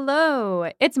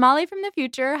 Hello, it's Molly from the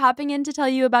future hopping in to tell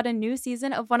you about a new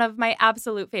season of one of my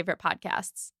absolute favorite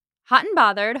podcasts. Hot and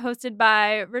Bothered, hosted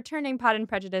by returning Pod and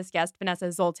Prejudice guest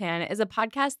Vanessa Zoltan, is a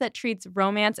podcast that treats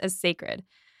romance as sacred.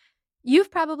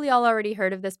 You've probably all already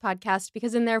heard of this podcast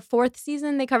because in their 4th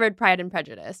season, they covered Pride and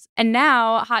Prejudice. And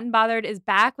now, Hot and Bothered is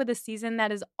back with a season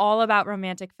that is all about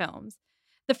romantic films.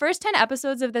 The first 10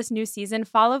 episodes of this new season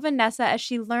follow Vanessa as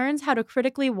she learns how to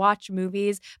critically watch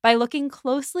movies by looking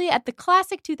closely at the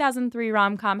classic 2003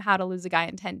 rom-com How to Lose a Guy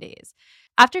in 10 Days.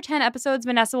 After 10 episodes,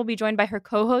 Vanessa will be joined by her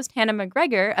co-host Hannah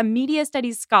McGregor, a media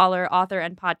studies scholar, author,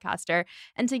 and podcaster,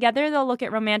 and together they'll look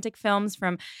at romantic films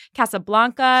from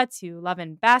Casablanca to Love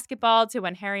and Basketball to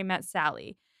When Harry Met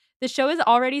Sally. The show is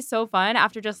already so fun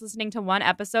after just listening to one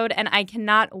episode, and I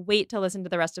cannot wait to listen to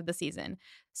the rest of the season.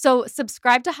 So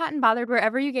subscribe to Hot and Bothered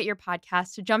wherever you get your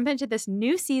podcasts to jump into this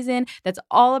new season that's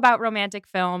all about romantic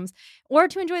films, or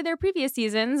to enjoy their previous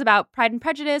seasons about Pride and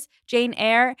Prejudice, Jane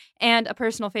Eyre, and a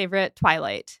personal favorite,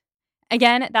 Twilight.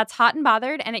 Again, that's Hot and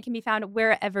Bothered, and it can be found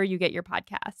wherever you get your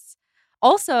podcasts.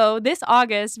 Also, this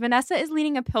August, Vanessa is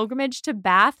leading a pilgrimage to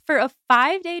Bath for a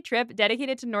 5-day trip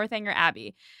dedicated to Northanger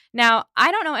Abbey. Now,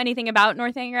 I don't know anything about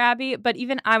Northanger Abbey, but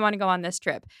even I want to go on this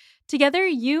trip. Together,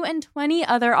 you and 20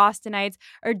 other Austinites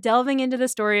are delving into the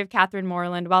story of Catherine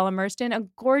Morland while immersed in a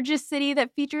gorgeous city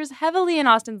that features heavily in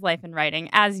Austen's life and writing,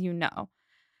 as you know.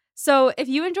 So if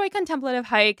you enjoy contemplative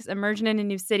hikes, immersion in a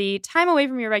new city, time away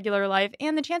from your regular life,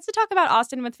 and the chance to talk about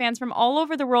Austen with fans from all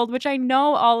over the world, which I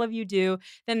know all of you do,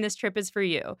 then this trip is for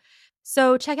you.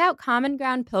 So check out Common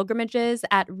Ground Pilgrimages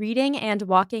at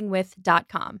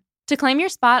readingandwalkingwith.com. To claim your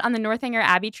spot on the Northanger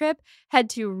Abbey trip, head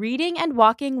to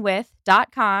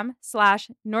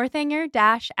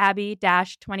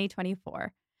readingandwalkingwith.com/Northanger-Abbey-2024.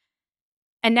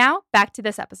 And now, back to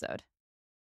this episode.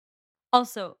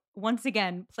 Also, once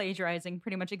again, plagiarizing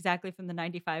pretty much exactly from the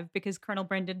 95 because Colonel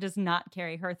Brendan does not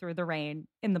carry her through the rain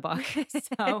in the book. So What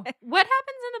happens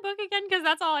in the book again? Because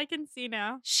that's all I can see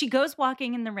now. she goes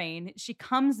walking in the rain. She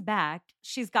comes back.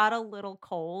 She's got a little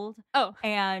cold. Oh.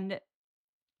 And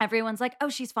everyone's like, oh,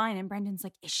 she's fine. And Brendan's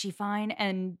like, is she fine?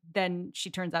 And then she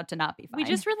turns out to not be fine. We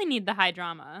just really need the high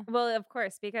drama. Well, of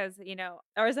course, because,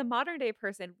 or as a modern day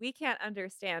person, we can't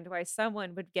understand why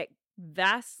someone would get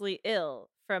vastly ill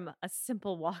from a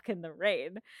simple walk in the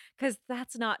rain, because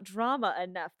that's not drama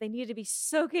enough. They need to be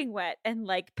soaking wet and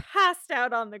like passed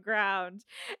out on the ground.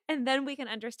 And then we can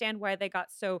understand why they got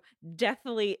so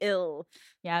deathly ill.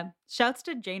 Yeah. Shouts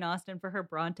to Jane Austen for her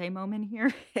Bronte moment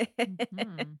here.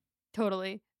 Mhm.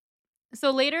 Totally.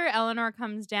 So later, Eleanor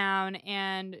comes down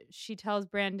and she tells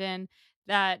Brandon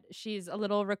that she's a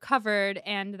little recovered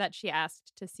and that she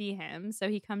asked to see him. So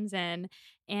he comes in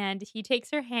and he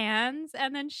takes her hands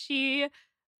and then she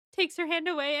takes her hand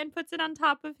away and puts it on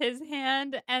top of his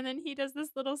hand. And then he does this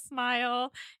little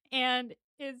smile and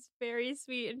is very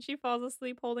sweet. And she falls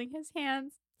asleep holding his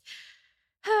hands.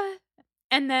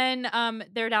 And then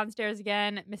they're downstairs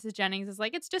again. Mrs. Jennings is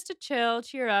like, it's just a chill.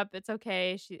 Cheer up. It's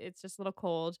okay. It's just a little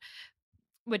cold.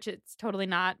 Which it's totally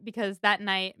not, because that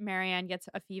night Marianne gets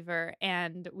a fever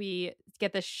and we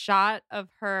get this shot of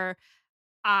her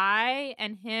eye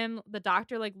and him, the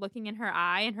doctor, like looking in her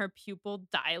eye and her pupil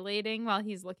dilating while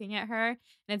he's looking at her. And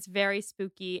it's very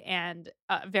spooky and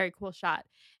a very cool shot.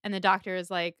 And the doctor is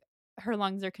like, her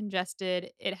lungs are congested.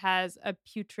 It has a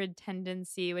putrid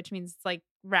tendency, which means it's like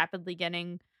rapidly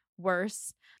getting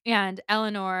worse. And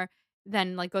Eleanor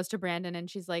then like goes to Brandon and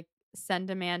she's like, send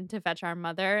a man to fetch our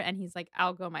mother. And he's like,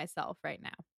 I'll go myself right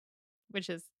now, which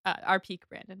is our peak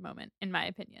Brandon moment, in my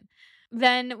opinion.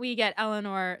 Then we get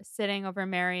Eleanor sitting over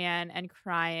Marianne and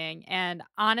crying. And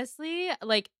honestly,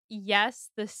 like,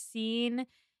 yes, the scene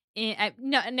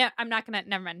no, I'm not gonna.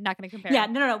 Never mind. Not gonna compare. Yeah,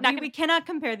 no. Not We cannot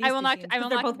compare these. I will not. Scenes, I will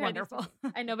they're not both compare these wonderful.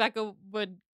 two. I know Becca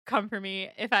would come for me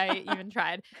if I even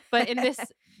tried. But in this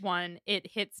one, it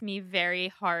hits me very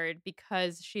hard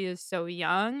because she is so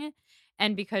young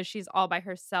and because she's all by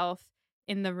herself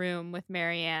in the room with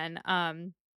Marianne.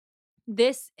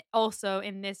 This also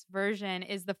in this version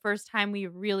is the first time we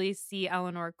really see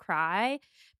Eleanor cry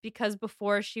because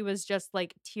before she was just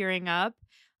like tearing up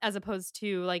as opposed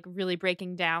to like really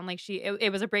breaking down. Like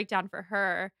it was a breakdown for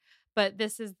her, but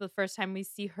this is the first time we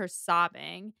see her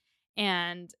sobbing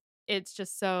and it's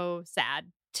just so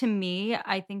sad. To me,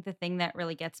 I think the thing that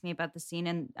really gets me about the scene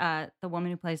and the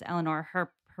woman who plays Eleanor,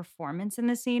 her performance in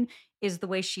the scene is the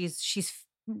way she's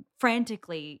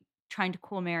frantically trying to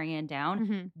cool Marianne down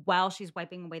Mhm. while she's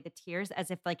wiping away the tears as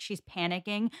if like she's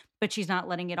panicking, but she's not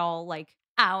letting it all like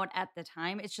out at the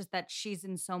time. It's just that she's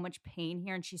in so much pain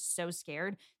here and she's so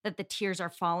scared that the tears are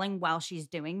falling while she's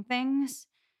doing things.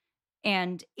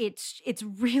 And it's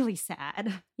really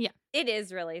sad. It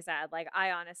is really sad. Like,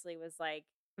 I honestly was like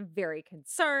very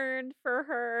concerned for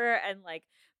her and like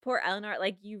poor Eleanor.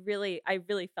 Like, I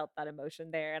really felt that emotion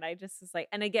there. And I just was like,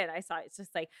 and again, I saw it's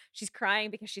just like she's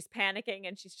crying because she's panicking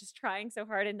and she's just trying so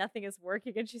hard and nothing is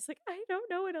working. And she's like, I don't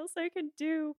know what else I can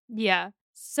do. Yeah.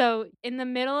 So in the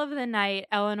middle of the night,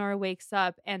 Eleanor wakes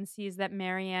up and sees that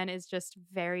Marianne is just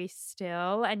very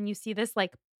still. And you see this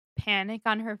like panic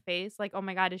on her face. Like, oh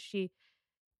my God, is she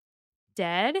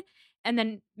dead? And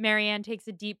then Marianne takes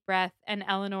a deep breath and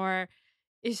Eleanor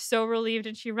is so relieved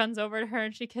and she runs over to her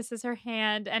and she kisses her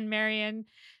hand and Marianne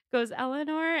goes,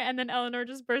 Eleanor. And then Eleanor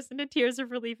just bursts into tears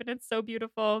of relief and it's so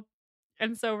beautiful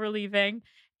and so relieving.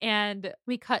 And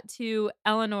we cut to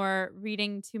Eleanor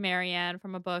reading to Marianne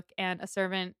from a book and a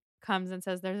servant comes and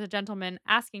says, there's a gentleman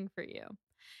asking for you.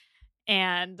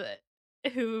 And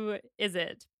who is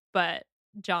it but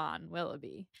John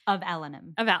Willoughby Of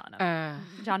Allenham. of Allenham.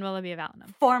 John Willoughby of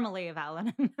Allenham. Formerly of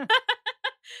Allenham.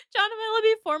 John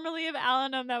Willoughby, formerly of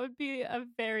Allenham. That would be a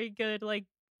very good like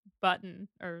button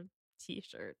or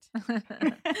t-shirt.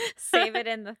 Save it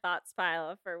in the thoughts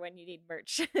pile for when you need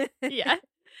merch. Yeah.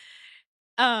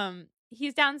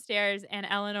 He's downstairs and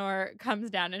Eleanor comes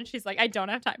down and she's like, I don't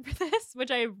have time for this, which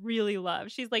I really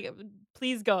love. She's like,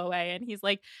 please go away. And he's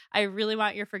like, I really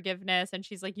want your forgiveness. And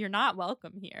she's like, you're not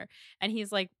welcome here. And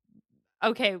he's like,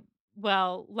 okay,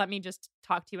 well, let me just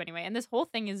talk to you anyway. And this whole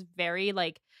thing is very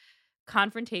like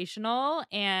confrontational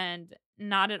and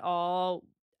not at all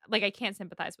like I can't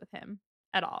sympathize with him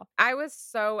at all. I was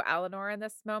so Eleanor in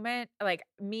this moment. Like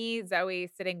me, Zoe,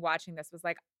 sitting watching this was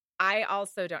like, I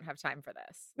also don't have time for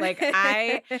this. Like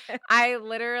I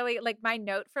literally like my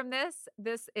note from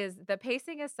this is the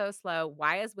pacing is so slow.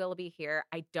 Why is Willoughby here?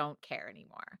 I don't care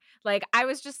anymore. Like I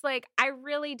was just like, I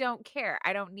really don't care.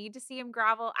 I don't need to see him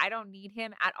grovel. I don't need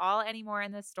him at all anymore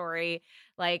in this story.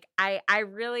 Like I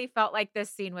really felt like this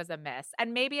scene was a miss.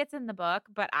 And maybe it's in the book,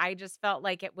 but I just felt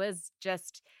like it was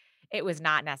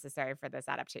not necessary for this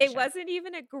adaptation. It wasn't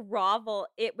even a grovel.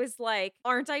 It was like,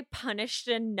 aren't I punished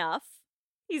enough?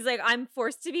 He's like, I'm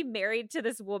forced to be married to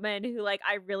this woman who like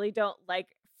I really don't like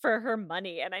for her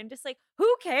money. And I'm just like, who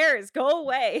cares? Go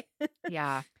away.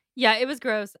 Yeah. Yeah, it was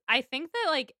gross. I think that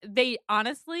like they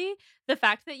honestly, the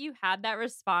fact that you had that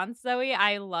response, Zoe,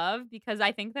 I love because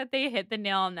I think that they hit the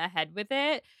nail on the head with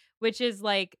it, which is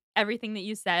like everything that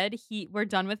you said. We're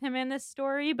done with him in this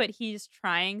story, but he's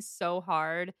trying so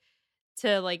hard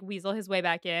to like weasel his way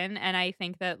back in. And I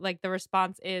think that like the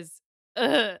response is,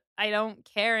 ugh, I don't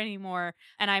care anymore.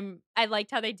 And I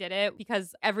liked how they did it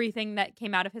because everything that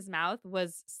came out of his mouth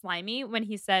was slimy when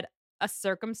he said a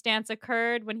circumstance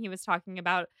occurred when he was talking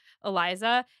about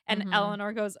Eliza and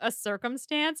Eleanor goes, a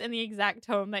circumstance in the exact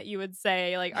tone that you would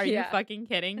say, like, are you fucking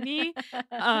kidding me?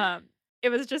 It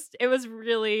was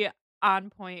really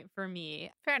on point for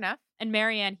me. Fair enough. And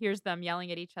Marianne hears them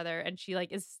yelling at each other and she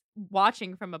like is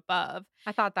watching from above.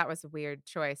 I thought that was a weird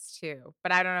choice too,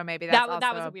 but I don't know. Maybe that was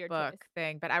a weird book choice.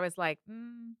 thing. But I was like,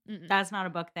 That's not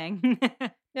a book thing.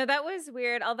 No, that was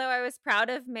weird. Although I was proud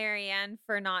of Marianne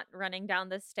for not running down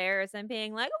the stairs and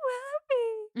being like,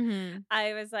 Willoughby.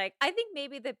 I was like, I think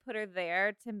maybe they put her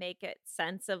there to make it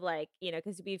sense of like, you know,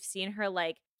 because we've seen her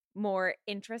like more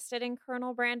interested in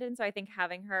Colonel Brandon. So I think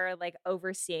having her like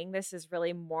overseeing this is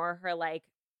really more her like,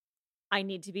 I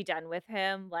need to be done with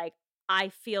him. Like, I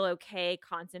feel okay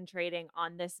concentrating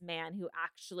on this man who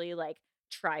actually like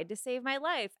tried to save my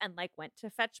life and like went to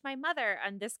fetch my mother.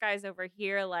 And this guy's over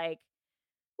here like,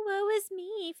 woe is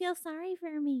me. Feel sorry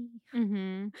for me.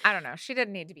 I don't know. She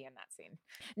didn't need to be in that scene.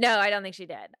 No, I don't think she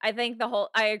did. I think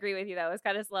I agree with you though. It was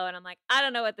kind of slow and I'm like, I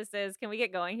don't know what this is. Can we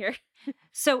get going here?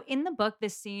 So in the book,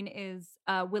 this scene is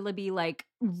Willoughby like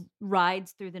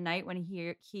rides through the night when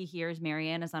he hears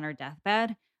Marianne is on her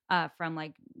deathbed. from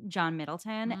like John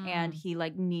Middleton, and Mm. he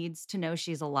like needs to know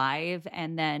she's alive,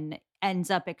 and then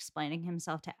ends up explaining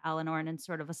himself to Eleanor in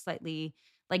sort of a slightly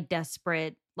like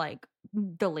desperate like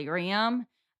delirium.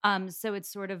 So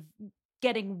it's sort of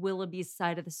getting Willoughby's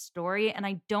side of the story, and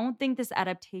I don't think this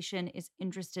adaptation is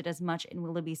interested as much in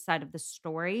Willoughby's side of the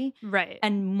story Right.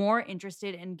 and more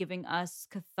interested in giving us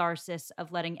catharsis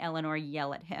of letting Eleanor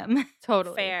yell at him.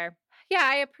 Totally. Fair. Yeah,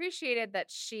 I appreciated that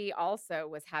she also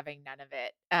was having none of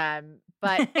it.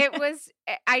 But it was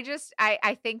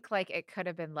I think like it could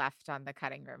have been left on the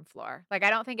cutting room floor. Like I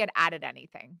don't think it added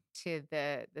anything to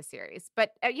the series.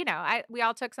 But we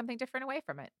all took something different away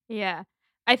from it. Yeah.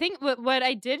 I think what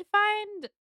I did find,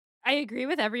 I agree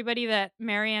with everybody that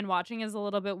Marianne watching is a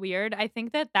little bit weird. I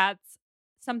think that that's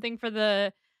something for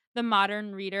the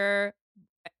modern reader.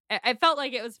 I felt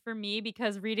like it was for me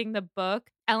because reading the book,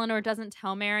 Eleanor doesn't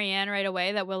tell Marianne right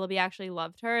away that Willoughby actually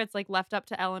loved her. It's like left up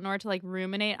to Eleanor to like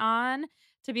ruminate on,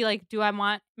 to be like, do I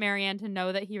want Marianne to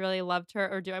know that he really loved her,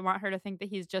 or do I want her to think that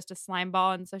he's just a slime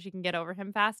ball and so she can get over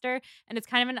him faster? And it's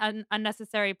kind of an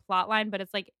unnecessary plot line, but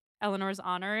it's like Eleanor's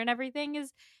honor and everything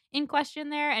is in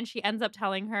question there. And she ends up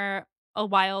telling her a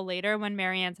while later when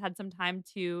Marianne's had some time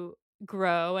to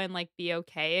grow and like be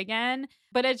okay again.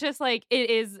 But it's just like it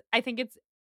is, I think it's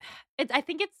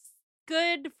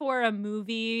good for a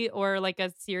movie or like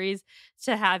a series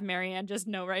to have Marianne just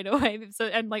know right away. So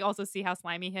and like also see how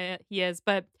slimy he is.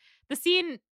 But the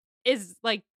scene is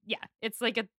like, yeah, it's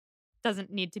like it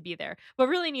doesn't need to be there. What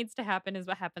really needs to happen is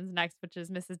what happens next, which is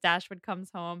Mrs. Dashwood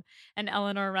comes home and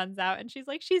Eleanor runs out and she's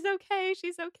like, she's okay,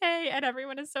 she's okay. And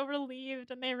everyone is so relieved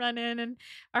and they run in and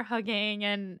are hugging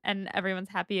and everyone's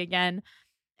happy again.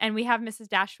 And we have Mrs.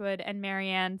 Dashwood and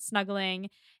Marianne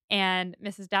snuggling, and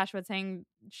Mrs. Dashwood saying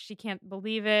she can't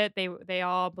believe it. They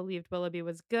all believed Willoughby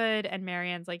was good, and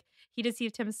Marianne's like, he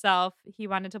deceived himself. He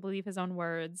wanted to believe his own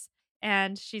words,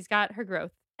 and she's got her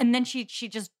growth. And then she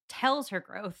just tells her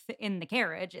growth in the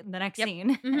carriage in the next Yep.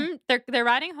 scene. They're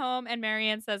riding home, and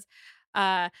Marianne says,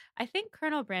 I think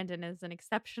Colonel Brandon is an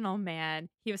exceptional man.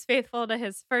 He was faithful to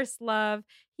his first love.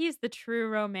 He's the true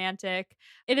romantic.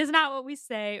 It is not what we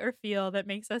say or feel that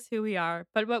makes us who we are,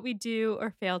 but what we do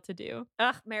or fail to do.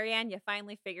 Ugh, Marianne, you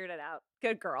finally figured it out.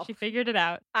 Good girl. She figured it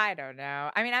out. I don't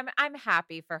know. I mean, I'm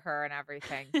happy for her and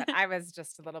everything, but I was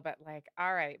just a little bit like,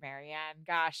 all right, Marianne,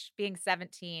 gosh, being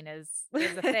 17 is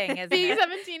a thing, isn't Being it?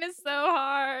 17 is so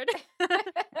hard.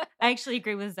 I actually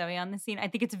agree with Zoe on this scene. I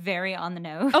think it's very on the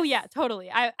nose. Oh yeah,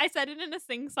 totally. I said it in a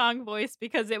sing-song voice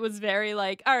because it was very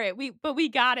like, all right, we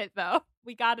got it though.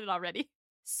 We got it already.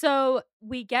 So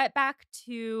we get back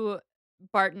to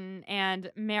Barton,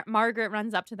 and Margaret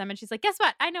runs up to them and she's like, guess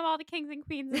what? I know all the kings and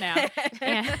queens now.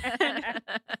 And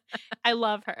I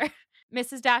love her.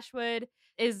 Mrs. Dashwood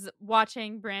is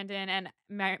watching Brandon and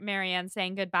Marianne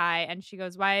saying goodbye, and she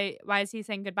goes, why is he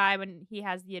saying goodbye when he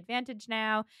has the advantage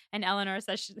now? And Eleanor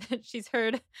says she's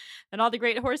heard that all the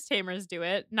great horse tamers do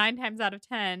it. 9 times out of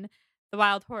 10, the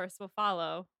wild horse will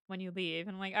follow when you leave.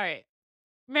 And I'm like, all right,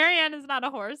 Marianne is not a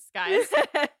horse, guys.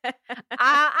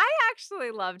 I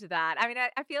actually loved that. I mean,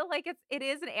 I feel like it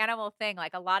is an animal thing.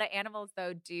 Like a lot of animals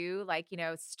though do like,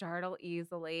 startle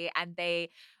easily, and they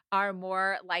are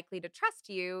more likely to trust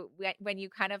you when you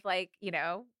kind of like,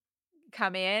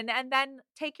 come in and then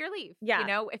take your leave.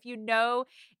 Yeah.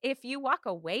 If you walk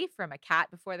away from a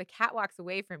cat before the cat walks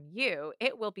away from you,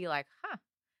 it will be like, huh,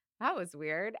 that was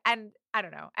weird. And I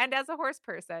don't know. And as a horse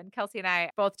person, Kelsey and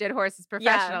I both did horses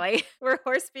professionally. We're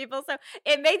horse people, so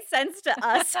it made sense to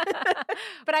us.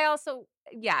 But I also,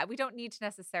 we don't need to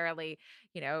necessarily,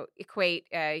 equate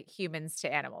humans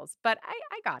to animals. But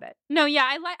I got it. No, yeah,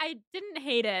 I didn't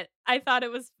hate it. I thought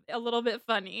it was a little bit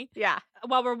funny. Yeah.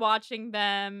 While we're watching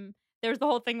them, there's the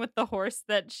whole thing with the horse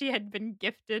that she had been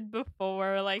gifted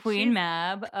before, like Queen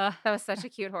Mab. That was such a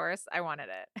cute horse. I wanted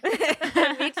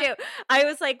it. Me too. I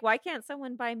was like, why can't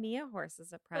someone buy me a horse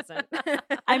as a present?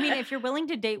 I mean, if you're willing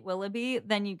to date Willoughby,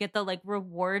 then you get the like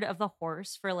reward of the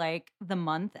horse for like the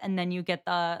month, and then you get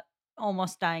the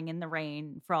almost dying in the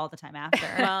rain for all the time after.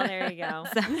 Well, there you go.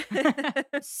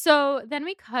 So then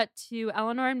we cut to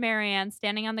Eleanor and Marianne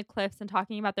standing on the cliffs and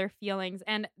talking about their feelings.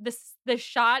 And the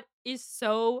shot is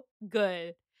so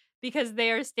good because they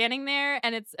are standing there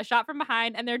and it's a shot from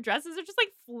behind and their dresses are just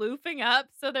like floofing up.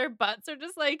 So their butts are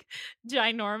just like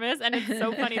ginormous. And it's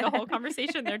so funny. The whole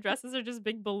conversation, their dresses are just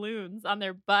big balloons on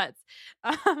their butts.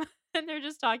 And they're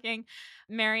just talking.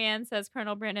 Marianne says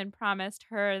Colonel Brandon promised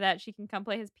her that she can come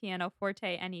play his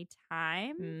pianoforte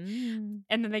anytime.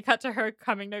 And then they cut to her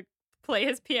coming to play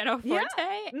his pianoforte.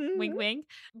 Yeah. Wink, wink.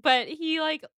 But he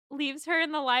like leaves her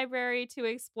in the library to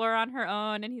explore on her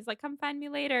own, and he's like, "Come find me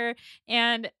later."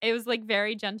 And it was, like,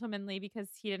 very gentlemanly because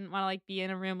he didn't wanna, like, be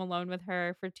in a room alone with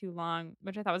her for too long,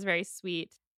 which I thought was very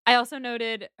sweet. I also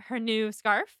noted her new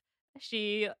scarf.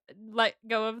 She let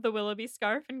go of the Willoughby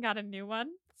scarf and got a new one,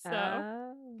 so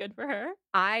Oh. good for her.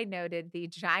 I noted the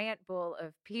giant bowl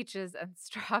of peaches and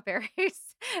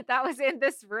strawberries that was in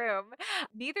this room,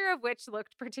 neither of which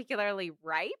looked particularly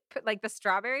ripe. Like the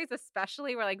strawberries,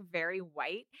 especially, were like very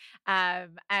white.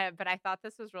 But I thought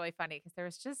this was really funny because there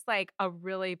was just like a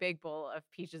really big bowl of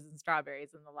peaches and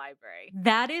strawberries in the library.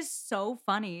 That is so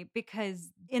funny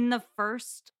because in the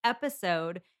first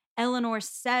episode, Eleanor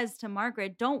says to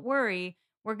Margaret, "Don't worry,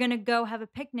 we're going to go have a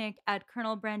picnic at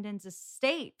Colonel Brandon's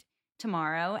estate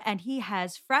tomorrow, and he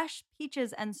has fresh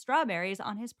peaches and strawberries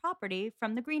on his property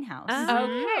from the greenhouse." Mhm.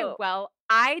 Okay, Oh. well,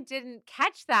 I didn't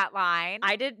catch that line.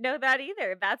 I didn't know that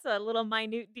either. That's a little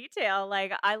minute detail.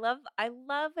 Like I love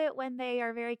it when they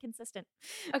are very consistent.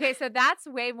 Okay, so that's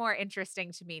way more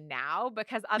interesting to me now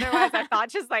because otherwise I thought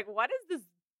just like, what is this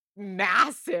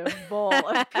massive bowl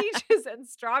of peaches and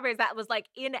strawberries that was like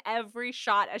in every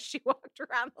shot as she walked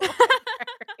around the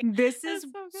library? This That's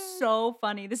is so good. so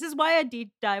funny. This is why a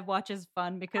deep dive watch is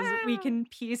fun because we Ah. can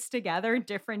piece together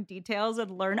different details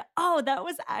and learn, oh, that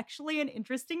was actually an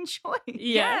interesting choice.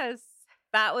 Yeah. Yes.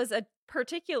 That was a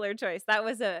particular choice. That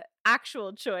was a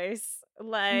actual choice.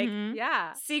 Like Mhm.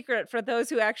 Yeah. secret for those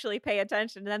who actually pay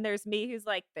attention. And then there's me who's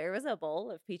like, there was a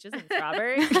bowl of peaches and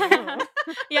strawberries.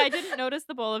 Yeah, I didn't notice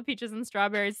the bowl of peaches and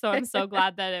strawberries, so I'm so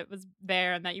glad that it was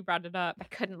there and that you brought it up. I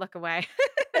couldn't look away.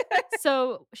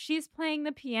 So she's playing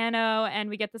the piano, and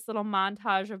we get this little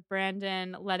montage of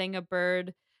Brandon letting a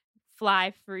bird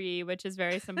fly free, which is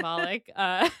very symbolic.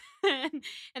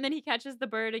 And then he catches the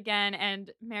bird again,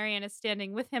 and Marianne is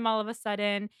standing with him all of a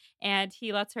sudden, and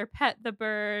he lets her pet the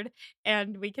bird,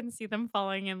 and we can see them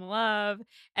falling in love.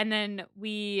 And then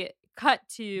we cut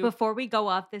to Before we go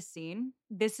off this scene,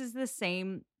 this is the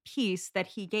same piece that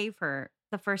he gave her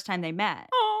the first time they met.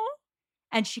 oh,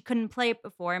 And she couldn't play it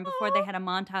before. And before they Aw. had a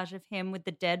montage of him with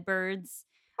the dead birds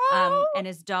oh, and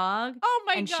his dog. oh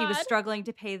my and god! she was struggling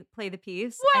to play the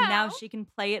piece. And now Wow. she can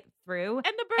play it through. And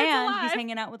the bird's And alive. he's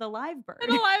hanging out with a live bird.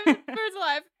 And alive, bird's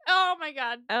alive. Oh my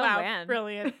god! Oh, wow, man.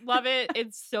 brilliant! Love it.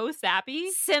 It's so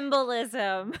sappy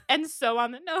Symbolism. and so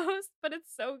on the nose, but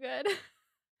it's so good.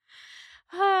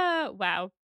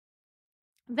 Wow.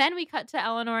 Then we cut to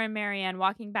Eleanor and Marianne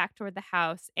walking back toward the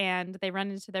house, and they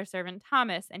run into their servant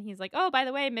Thomas, and he's like, "Oh, by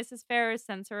the way, Mrs. Ferrars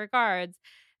sends her regards,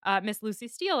 Miss Lucy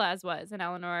Steele as was." And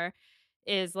Eleanor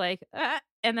is like,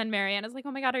 and then Marianne is like,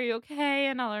 "Oh my god, are you okay?"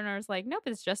 And Eleanor's like, "Nope,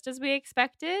 it's just as we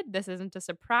expected. This isn't a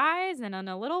surprise, and in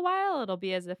a little while, it'll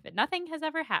be as if nothing has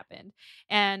ever happened."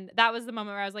 And that was the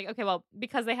moment where I was like, okay, well,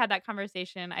 because they had that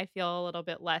conversation, I feel a little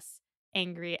bit less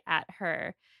angry at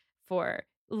her for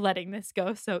letting this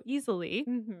go so easily.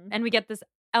 Mhm. And we get this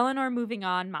Eleanor moving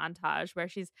on montage where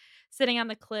she's sitting on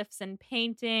the cliffs and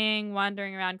painting,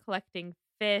 wandering around collecting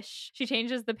fish. She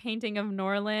changes the painting of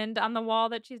Norland on the wall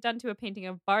that she's done to a painting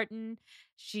of Barton.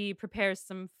 She prepares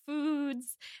some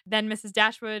foods. Then Mrs.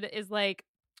 Dashwood is like,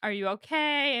 "Are you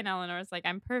okay?" And Eleanor's like,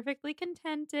 "I'm perfectly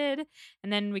contented."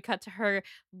 And then we cut to her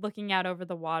looking out over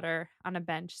the water on a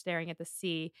bench, staring at the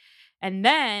sea. And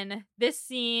then this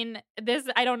scene,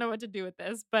 I don't know what to do with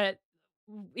this, but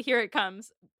here it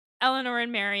comes. Eleanor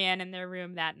and Marianne in their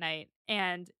room that night,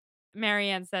 and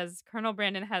Marianne says, "Colonel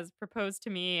Brandon has proposed to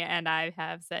me, and I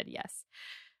have said yes."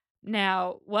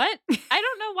 Now, what? I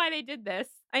don't know why they did this.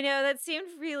 I know that seemed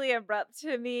really abrupt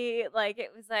to me. Like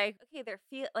it was like, okay,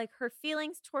 like her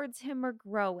feelings towards him are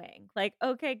growing. Like,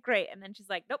 okay, great. And then she's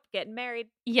like, nope, getting married.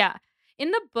 Yeah. In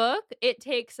the book, it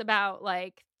takes about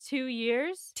like 2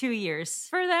 years 2 years.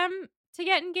 for them to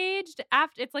get engaged.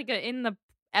 After it's like in the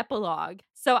epilogue.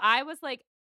 So I was like,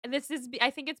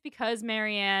 I think it's because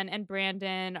Marianne and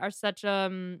Brandon are such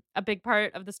a big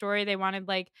part of the story. They wanted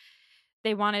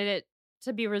it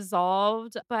to be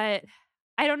resolved, but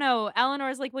I don't know.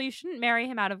 Eleanor's like, "Well, you shouldn't marry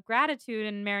him out of gratitude."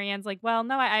 And Marianne's like, "Well,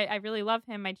 no, I really love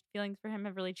him. My feelings for him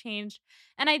have really changed."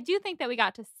 And I do think that we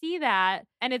got to see that.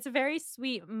 And it's a very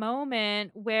sweet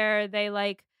moment where they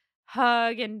like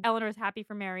hug, and Eleanor's happy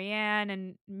for Marianne,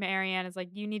 and Marianne is like,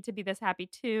 "You need to be this happy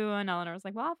too." And Eleanor's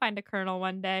like, "Well, I'll find a colonel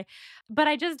one day." But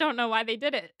I just don't know why they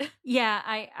did it. Yeah,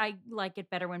 I like it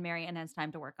better when Marianne has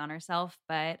time to work on herself,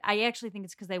 but I actually think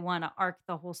it's because they want to arc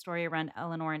the whole story around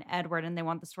Eleanor and Edward, and they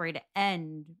want the story to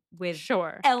end with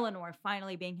Sure. Eleanor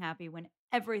finally being happy when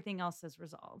everything else is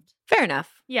resolved. Fair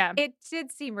enough. Yeah. It did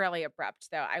seem really abrupt,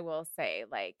 though, I will say.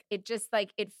 Like, it just,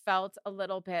 like, it felt a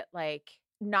little bit like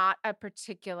not a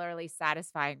particularly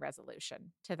satisfying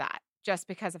resolution to that. just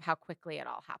because of how quickly it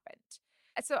all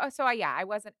happened. Yeah, I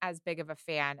wasn't as big of a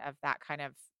fan of that kind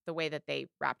of the way that they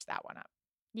wrapped that one up.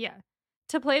 Yeah.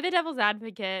 To play the devil's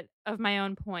advocate of my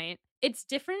own point, it's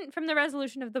different from the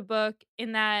resolution of the book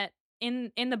in that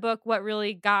in the book, what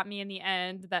really got me in the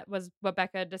end, that was what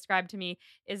Becca described to me,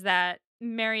 is that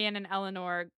Marianne and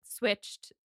Eleanor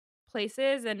switched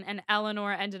places, and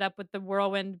Eleanor ended up with the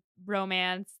whirlwind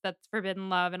romance that's forbidden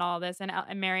love and all this, and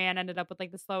Marianne ended up with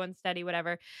like the slow and steady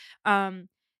whatever.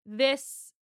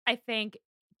 This I think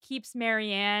keeps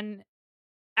Marianne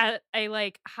at a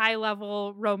like high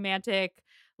level romantic,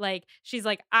 like she's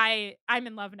like I'm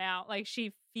in love now, like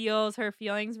she feels her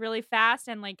feelings really fast,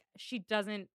 and like she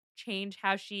doesn't change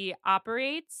how she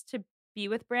operates to be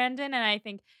with Brandon. And I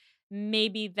think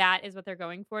maybe that is what they're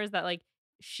going for, is that like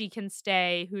she can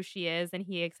stay who she is and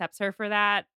he accepts her for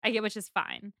that. I get, which is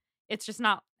fine. It's just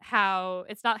not how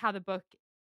the book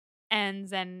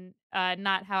ends, and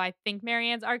not how I think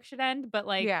Marianne's arc should end, but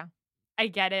like Yeah. I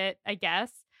get it, I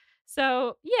guess.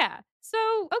 So, yeah. So,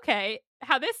 okay,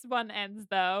 how this one ends,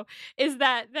 though, is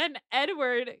that then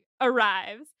Edward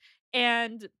arrives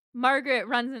and Margaret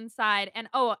runs inside. And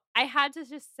oh, I had to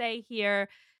just say here,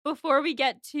 before we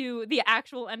get to the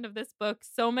actual end of this book,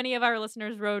 so many of our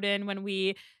listeners wrote in when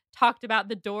we talked about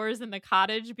the doors in the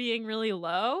cottage being really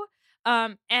low.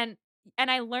 And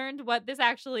I learned what this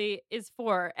actually is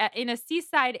for. In a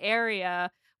seaside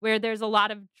area where there's a lot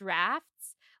of drafts,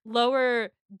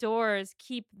 lower doors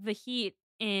keep the heat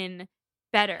in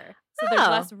better. So there's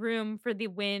Oh. less room for the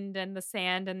wind and the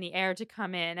sand and the air to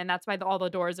come in. And that's why all the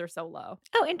doors are so low.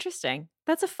 Oh, interesting.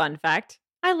 That's a fun fact.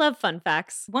 I love fun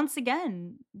facts. Once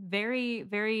again, very,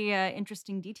 very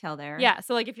interesting detail there. Yeah.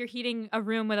 So like if you're heating a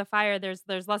room with a fire, there's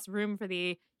less room for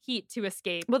the heat to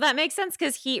escape. Well, that makes sense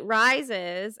because heat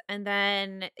rises and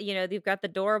then, you've got the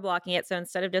door blocking it. So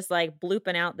instead of just like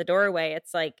blooping out the doorway,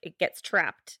 it's like it gets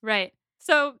trapped. Right.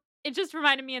 So it just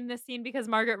reminded me in this scene because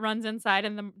Margaret runs inside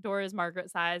and the door is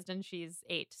Margaret sized and she's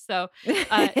 8. So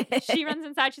she runs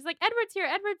inside. She's like, Edward's here.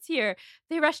 Edward's here.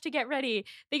 They rush to get ready.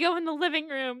 They go in the living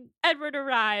room. Edward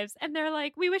arrives and they're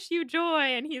like, we wish you joy.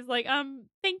 And he's like,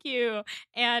 thank you.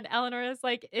 And Eleanor is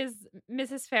like, is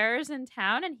Mrs. Ferrars in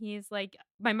town? And he's like,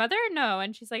 my mother? No.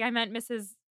 And she's like, I meant Mrs.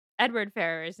 Edward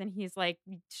Ferrars. And he's like,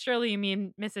 surely you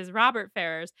mean Mrs. Robert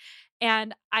Ferrars.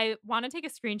 And I want to take a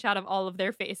screenshot of all of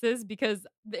their faces because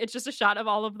it's just a shot of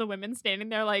all of the women standing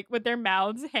there like with their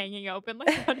mouths hanging open.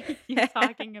 Like, what are you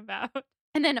talking about?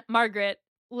 And then Margaret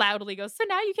loudly goes, so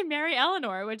now you can marry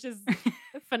Eleanor, which is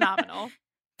phenomenal.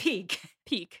 Peak.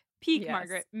 Yes.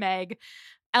 Margaret, Meg.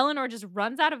 Eleanor just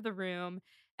runs out of the room.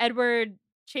 Edward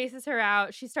chases her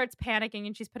out. She starts panicking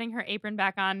and she's putting her apron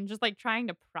back on and just like trying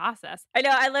to process. I know.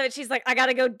 I love it. She's like, I got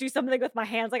to go do something with my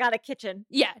hands. I got a kitchen.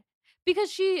 Yeah.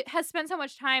 Because she has spent so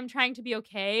much time trying to be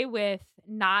okay with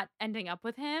not ending up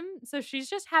with him. So she's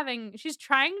trying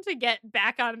to get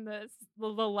back on the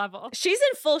level. She's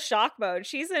in full shock mode.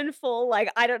 She's in full,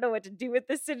 like, I don't know what to do with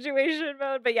this situation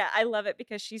mode. But yeah, I love it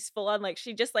because she's full on, like,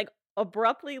 she just like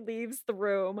abruptly leaves the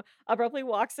room, abruptly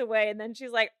walks away. And then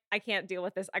she's like, I can't deal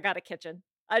with this. I got a kitchen.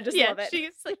 I just love it.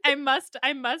 She's like, I must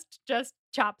just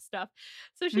chop stuff.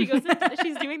 So she goes into,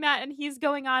 she's doing that and he's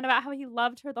going on about how he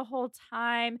loved her the whole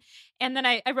time. And then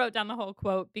I wrote down the whole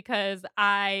quote because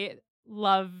I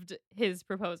loved his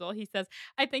proposal. He says,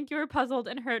 I think you were puzzled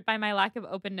and hurt by my lack of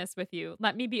openness with you.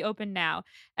 Let me be open now.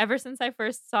 Ever since I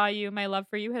first saw you, my love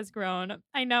for you has grown.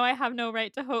 I know I have no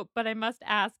right to hope, but I must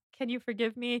ask, can you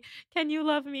forgive me? Can you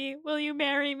love me? Will you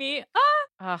marry me?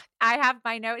 I have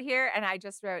my note here and I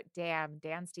just wrote, damn,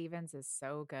 Dan Stevens is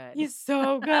so good. He's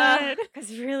so good. Because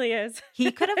he really is.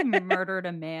 He could have murdered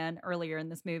a man earlier in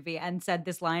this movie and said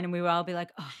this line and we would all be like,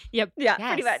 oh. Yep. Yeah, Yes.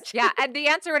 pretty much. Yeah. And the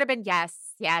answer would have been yes,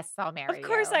 I'll marry you. Of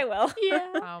course I will.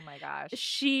 Yeah. Oh my gosh.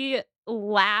 She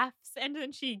laughs and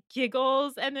then she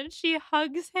giggles and then she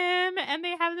hugs him and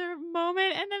they have their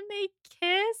moment and then they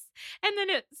kiss and then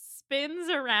it spins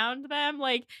around them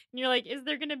like, and you're like, is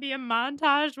there going to be a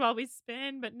montage while we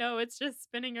spin? But no, it's just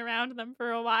spinning around them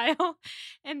for a while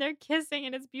and they're kissing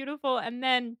and it's beautiful. And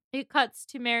then it cuts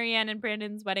to Marianne and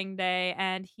Brandon's wedding day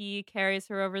and he carries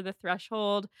her over the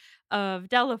threshold of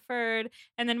Delaford.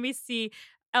 And then we see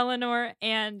Eleanor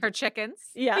and Her chickens.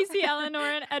 Yeah. we see Eleanor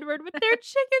and Edward with their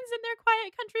chickens in their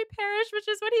quiet country parish, which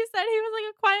is what he said. He was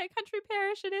like, a quiet country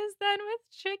parish it is then with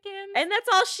chickens. And that's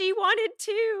all she wanted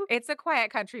too. It's a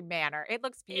quiet country manor. It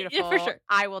looks Yeah, beautiful. for sure.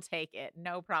 I will take it.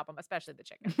 No problem, especially the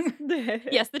chickens.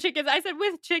 Yes, the chickens. I said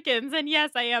with chickens. And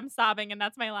yes, I am sobbing. And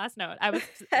that's my last note. I was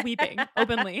weeping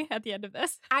openly at the end of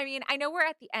this. I mean, I know we're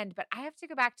at the end, but I have to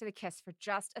go back to the kiss for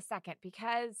just a second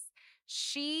because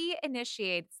she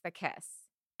initiates the kiss.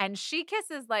 And she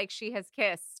kisses like she has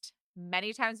kissed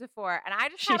many times before. And I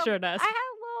just She had sure does. I had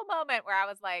a little moment where I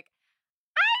was like,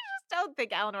 don't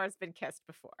think Eleanor's been kissed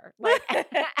before. Like,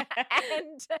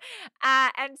 and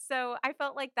so I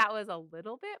felt like that was a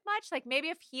little bit much. Like maybe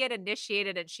if he had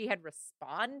initiated and she had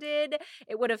responded,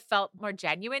 it would have felt more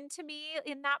genuine to me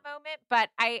in that moment.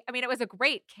 But I mean, it was a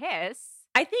great kiss.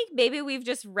 I think maybe we've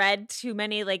just read too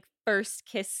many like first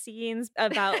kiss scenes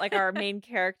about like our main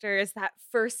characters, that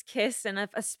first kiss, and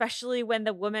especially when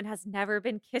the woman has never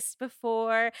been kissed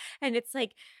before, and it's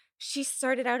like she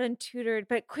started out untutored,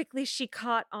 but quickly she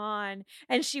caught on,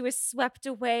 and she was swept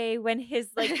away when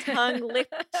his like tongue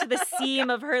licked to the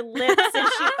seam of her lips and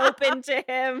she opened to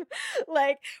him.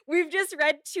 Like we've just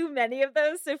read too many of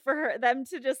those, so for them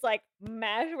to just like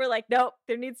mash, we're like, nope,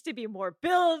 there needs to be more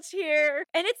build here,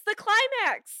 and it's the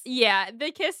climax. Yeah,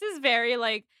 the kiss is very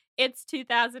like it's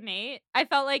 2008. I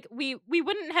felt like we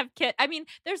wouldn't have kissed. I mean,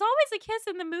 there's always a kiss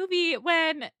in the movie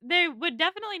when they would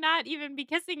definitely not even be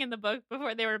kissing in the book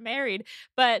before they were married.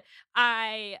 But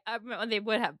well, they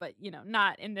would have, but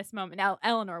not in this moment.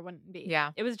 Eleanor wouldn't be.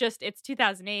 Yeah. It was just it's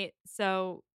 2008,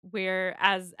 so we're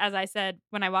as I said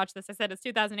when I watched this, I said it's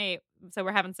 2008, so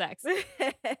we're having sex.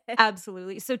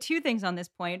 Absolutely. So 2 things on this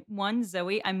point. One,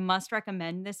 Zoe, I must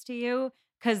recommend this to you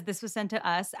because this was sent to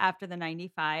us after the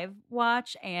 95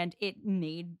 watch and it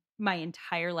made my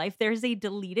entire life. There's a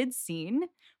deleted scene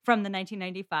from the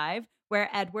 1995 where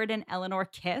Edward and Eleanor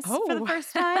kiss for the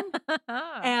first time.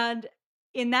 And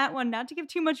in that one, not to give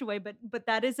too much away, but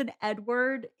that is an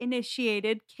Edward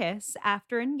initiated kiss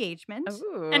after engagement.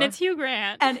 Ooh. And it's Hugh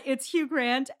Grant. And it's Hugh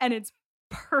Grant and it's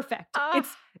perfect.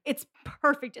 It's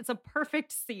perfect. It's a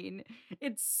perfect scene.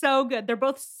 It's so good. They're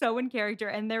both so in character,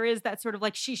 and there is that sort of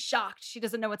like she's shocked. She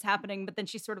doesn't know what's happening, but then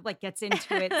she sort of like gets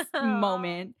into it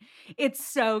moment. It's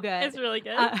so good. It's really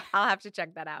good. I'll have to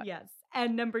check that out. Yes.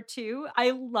 And number 2,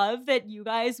 I love that you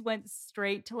guys went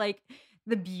straight to like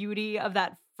the beauty of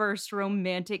that first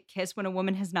romantic kiss when a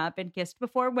woman has not been kissed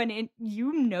before. When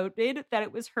you noted that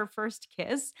it was her first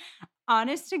kiss,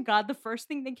 honest to God, the first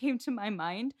thing that came to my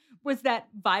mind was that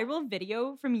viral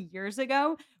video from years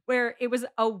ago where it was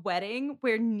a wedding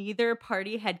where neither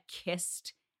party had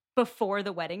kissed before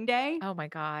the wedding day. Oh my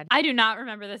God. I do not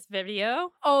remember this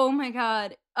video. Oh my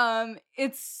God.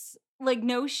 It's like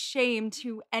no shame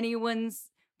to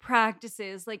anyone's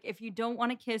practices. Like if you don't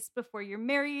want to kiss before you're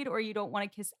married or you don't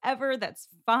want to kiss ever, that's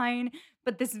fine.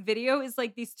 But this video is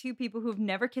like these 2 people who've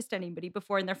never kissed anybody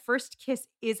before and their first kiss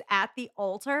is at the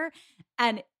altar,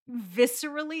 and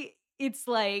viscerally it's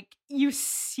like you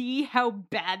see how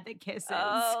bad the kiss is.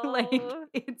 Like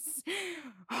it's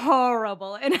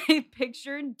horrible. And I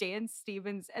pictured Dan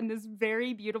Stevens and this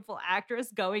very beautiful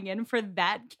actress going in for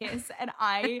that kiss, and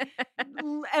I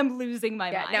am losing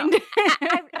my mind. No,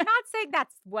 I'm not saying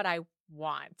that's what I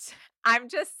want. I'm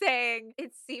just saying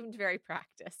it seemed very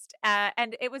practiced,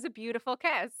 and it was a beautiful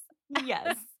kiss.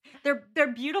 Yes.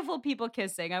 They're beautiful people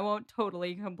kissing. I won't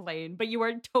totally complain, but you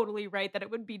are totally right that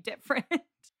it would be different.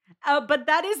 But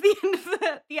that is the end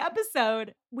of the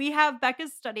episode. We have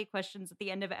Becca's study questions at the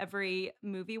end of every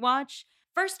movie watch.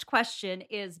 First question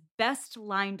is best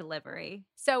line delivery.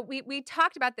 So we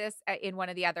talked about this in one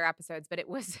of the other episodes, but it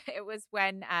was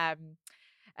when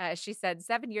she said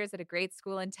 7 years at a great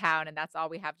school in town, and that's all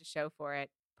we have to show for it.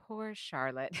 Poor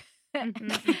Charlotte.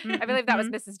 I believe that was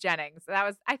Mrs. Jennings.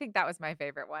 I think that was my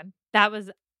favorite one. That was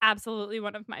absolutely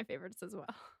one of my favorites as well.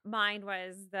 Mine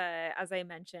was as I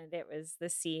mentioned, it was the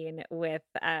scene with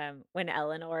when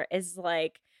Eleanor is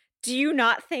like, do you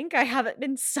not think I haven't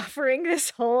been suffering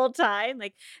this whole time?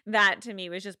 Like that to me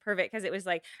was just perfect because it was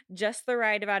like just the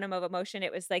right amount of emotion.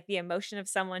 It was like the emotion of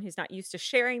someone who's not used to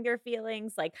sharing their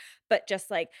feelings, like, but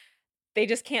just like they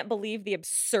just can't believe the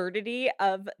absurdity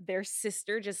of their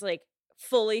sister just like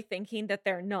fully thinking that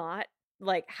they're not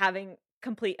like having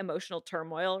complete emotional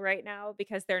turmoil right now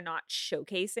because they're not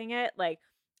showcasing it. Like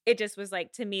it just was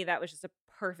like, to me, that was just a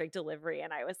perfect delivery.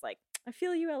 And I was like, I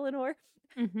feel you, Eleanor.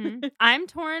 I'm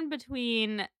torn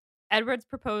between Edward's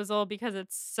proposal because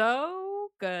it's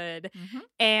so good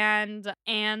and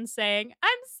Anne saying,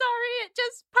 I'm sorry, it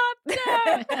just popped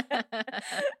out.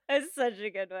 That's such a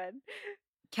good one.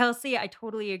 Kelsey, I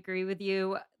totally agree with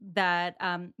you that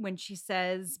when she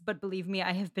says, but believe me,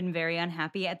 I have been very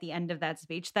unhappy at the end of that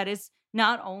speech, that is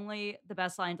not only the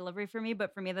best line delivery for me,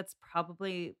 but for me, that's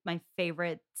probably my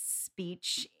favorite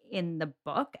speech in the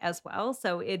book as well.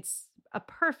 So it's a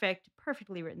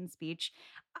perfectly written speech.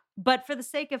 But for the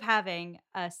sake of having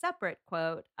a separate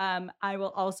quote, I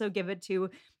will also give it to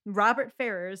Robert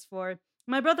Ferrers for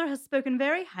My brother has spoken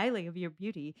very highly of your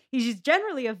beauty. He's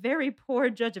generally a very poor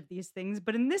judge of these things,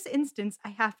 but in this instance, I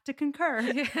have to concur.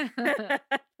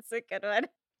 That's a good one.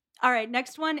 All right,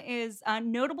 next one is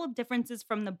notable differences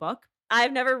from the book.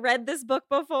 I've never read this book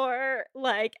before.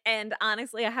 And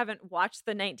honestly, I haven't watched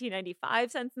the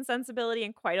 1995 Sense and Sensibility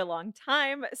in quite a long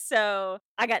time. So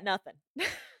I got nothing.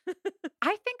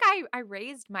 I think I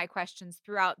raised my questions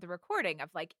throughout the recording of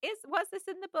like, was this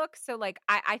in the book? So like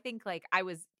I think like I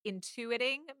was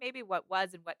intuiting maybe what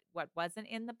was and what wasn't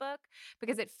in the book,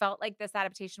 because it felt like this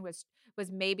adaptation was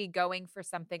maybe going for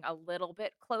something a little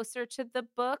bit closer to the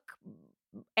book,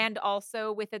 and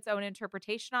also with its own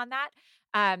interpretation on that.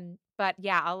 But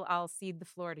yeah, I'll cede the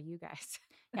floor to you guys.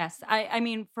 Yes, I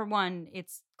mean, for one,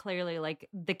 it's clearly like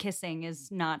the kissing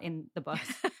is not in the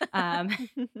books.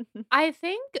 I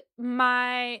think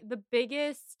the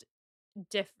biggest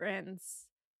difference,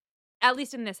 at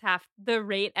least in this half, the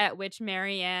rate at which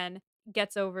Marianne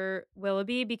gets over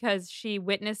Willoughby, because she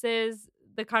witnesses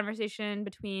the conversation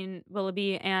between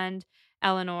Willoughby and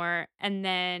Eleanor, and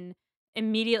then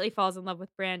immediately falls in love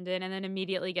with Brandon, and then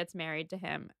immediately gets married to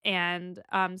him. And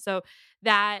so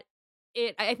that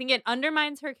I think it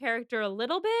undermines her character a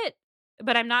little bit,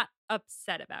 but I'm not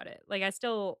upset about it. Like, I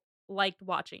still liked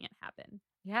watching it happen.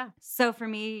 Yeah. So for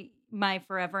me, my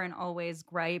forever and always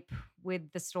gripe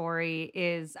with the story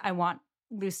is I want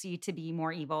Lucy to be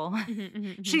more evil.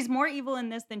 She's more evil in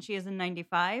this than she is in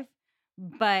 95,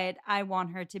 but I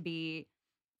want her to be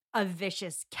a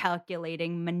vicious,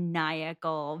 calculating,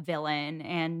 maniacal villain.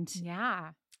 And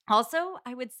Yeah. also,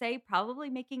 I would say probably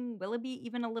making Willoughby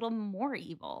even a little more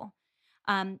evil.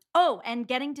 And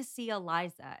getting to see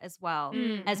Eliza as well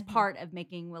as part of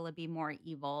making Willoughby more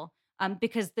evil.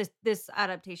 Because this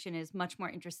adaptation is much more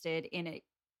interested in it,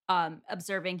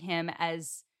 observing him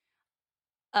as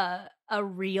a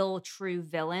real, true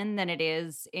villain than it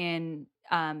is in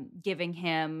giving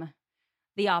him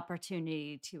the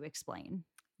opportunity to explain.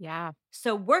 Yeah.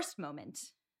 So, worst moment.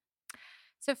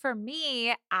 So for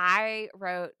me, I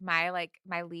wrote my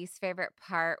least favorite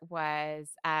part was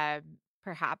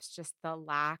perhaps just the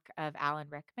lack of Alan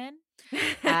Rickman in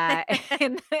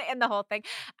the whole thing.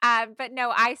 But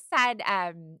no, I said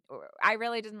I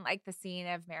really didn't like the scene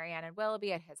of Marianne and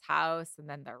Willoughby at his house, and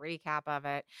then the recap of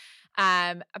it.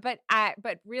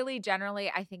 But really, generally,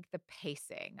 I think the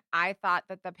pacing. I thought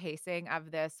that the pacing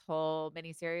of this whole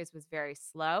miniseries was very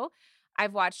slow.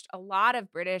 I've watched a lot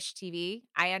of British TV.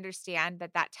 I understand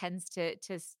that tends to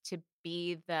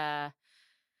be the,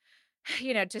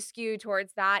 to skew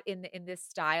towards that in this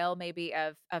style maybe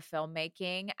of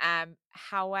filmmaking.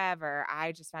 However,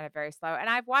 I just found it very slow. And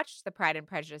I've watched the Pride and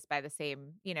Prejudice by the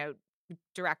same,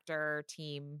 director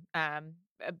team. And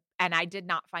I did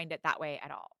not find it that way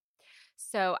at all.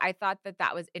 So I thought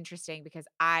that was interesting because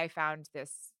I found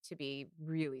this to be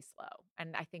really slow.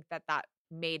 And I think that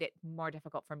made it more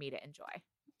difficult for me to enjoy.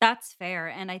 That's fair.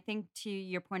 And I think to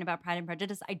your point about Pride and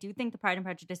Prejudice, I do think the Pride and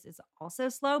Prejudice is also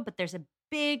slow, but there's a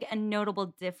big and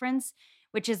notable difference,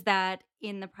 which is that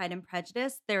in the Pride and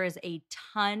Prejudice, there is a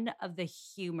ton of the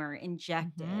humor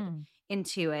injected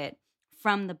into it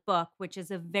from the book, which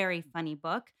is a very funny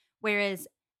book. Whereas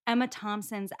Emma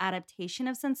Thompson's adaptation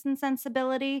of Sense and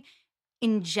Sensibility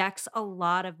injects a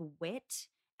lot of wit.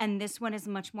 And this one is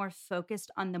much more focused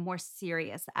on the more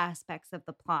serious aspects of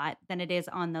the plot than it is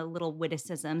on the little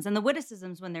witticisms. And the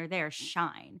witticisms, when they're there,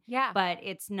 shine. Yeah. But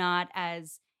it's not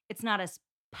as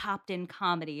popped in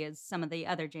comedy as some of the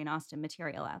other Jane Austen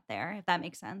material out there, if that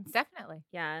makes sense. Definitely.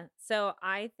 Yeah. So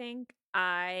I think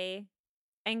and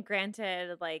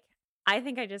granted, I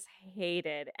think I just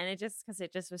hated, and because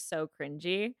it just was so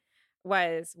cringy,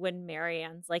 was when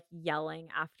Marianne's yelling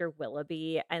after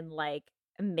Willoughby and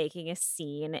making a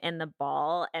scene in the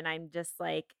ball. And I'm just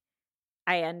I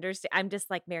understand. I'm just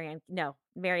Marianne, no.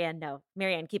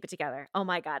 Marianne, keep it together. Oh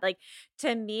my God.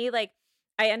 To me,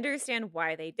 I understand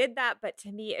why they did that, but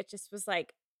to me, it just was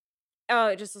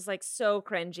it just was so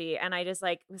cringy. And I just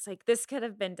was this could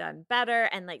have been done better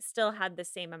and still had the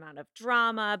same amount of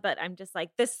drama. But I'm just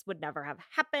this would never have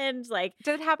happened.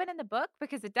 Did it happen in the book?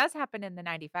 Because it does happen in the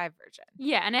 95 version.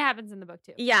 Yeah, and it happens in the book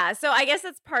too. Yeah. So I guess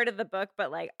it's part of the book,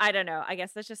 but I don't know. I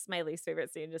guess that's just my least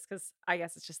favorite scene just because I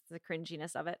guess it's just the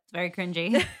cringiness of it. It's very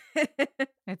cringy.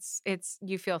 It's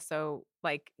you feel so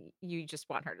you just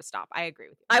want her to stop. I agree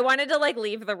with you. I wanted to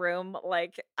leave the room.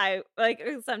 I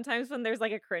sometimes when there's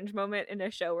a cringe moment in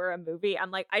a show or a movie,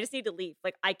 I'm I just need to leave.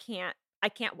 I can't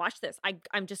watch this.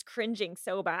 I'm just cringing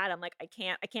so bad. I'm I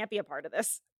can't be a part of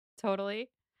this. Totally.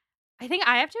 I think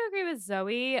I have to agree with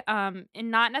Zoe, and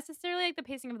not necessarily the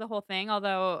pacing of the whole thing,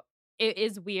 although it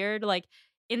is weird.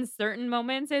 In certain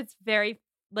moments, it's very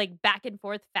back and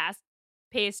forth, fast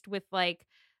paced with like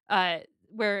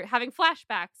we're having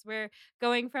flashbacks. We're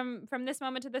going from this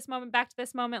moment to this moment back to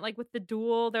this moment, like with the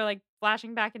duel. They're like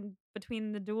flashing back in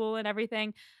between the duel and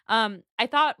everything. I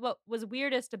thought what was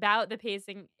weirdest about the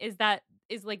pacing is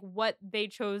like what they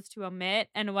chose to omit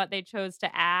and what they chose to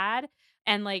add,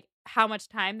 and like how much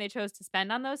time they chose to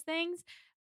spend on those things.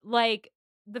 Like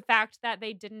the fact that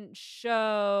they didn't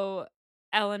show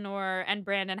Eleanor and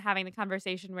Brandon having the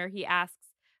conversation where he asks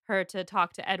her to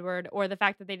talk to Edward, or the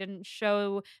fact that they didn't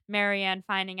show Marianne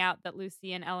finding out that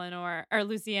Lucy and Eleanor, or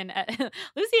Lucy and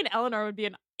Lucy and Eleanor would be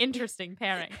an interesting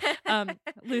pairing.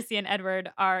 Lucy and Edward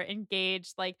are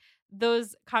engaged. Like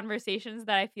those conversations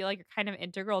that I feel like are kind of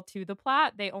integral to the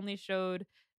plot, they only showed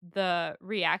the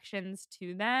reactions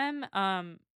to them.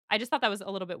 I just thought that was a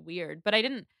little bit weird, but I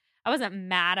wasn't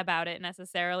mad about it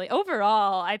necessarily.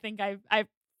 Overall, I think I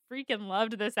freaking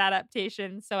loved this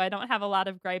adaptation, so I don't have a lot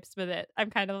of gripes with it. I'm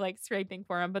kind of like scraping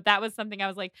for them, but that was something I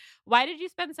was like, why did you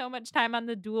spend so much time on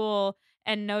the duel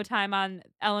and no time on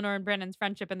Eleanor and Brandon's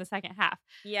friendship in the second half?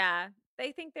 Yeah.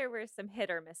 I think there were some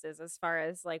hit or misses as far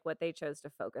as like what they chose to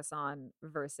focus on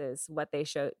versus what they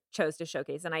chose to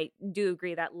showcase. And I do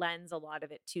agree that lends a lot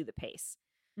of it to the pace.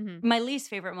 Mhm. My least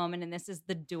favorite moment in this is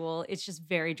the duel. It's just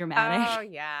very dramatic. Oh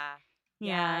yeah.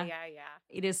 Yeah. Yeah.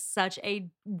 It is such a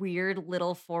weird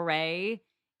little foray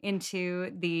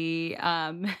into the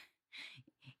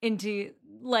into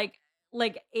like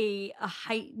a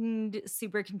heightened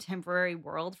super contemporary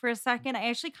world for a second. I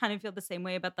actually kind of feel the same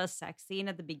way about the sex scene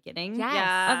at the beginning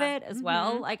Yes. of it as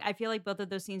well. Mhm. Like I feel like both of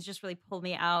those scenes just really pulled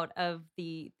me out of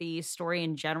the story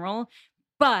in general.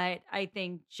 But I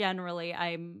think generally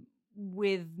I'm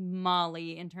with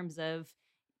Molly in terms of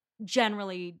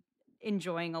generally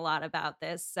enjoying a lot about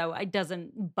this. So it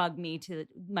doesn't bug me to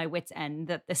my wit's end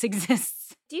that this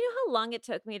exists. Do you know how long it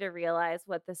took me to realize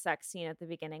what the sex scene at the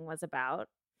beginning was about?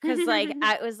 Because like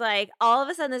I was like, all of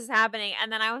a sudden this is happening,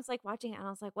 and then I was like watching it, and I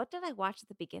was like, what did I watch at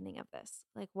the beginning of this?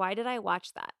 Like, why did I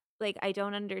watch that? Like, I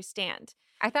don't understand.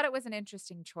 I thought it was an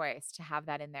interesting choice to have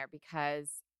that in there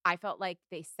because I felt like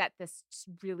they set this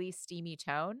really steamy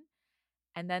tone,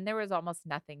 and then there was almost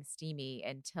nothing steamy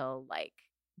until like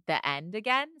the end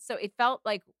again. So it felt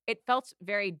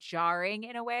very jarring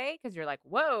in a way because you're like,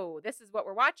 whoa, this is what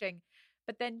we're watching.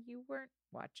 But then you weren't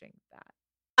watching that.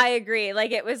 I agree.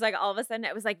 Like it was like all of a sudden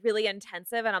it was like really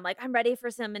intensive, and I'm like, I'm ready for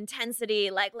some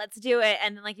intensity. Like, let's do it.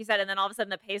 And then, like you said, and then all of a sudden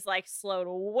the pace like slowed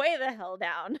way the hell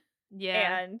down.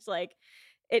 Yeah. And like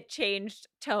it changed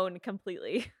tone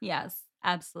completely. Yes,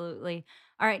 absolutely.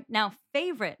 All right, now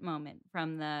favorite moment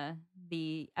from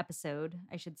the episode,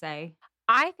 I should say.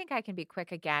 I think I can be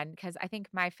quick again because I think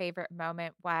my favorite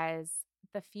moment was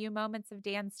the few moments of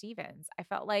Dan Stevens. I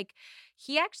felt like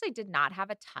he actually did not have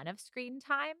a ton of screen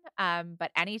time,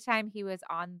 but anytime he was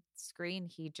on screen,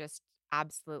 he just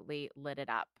absolutely lit it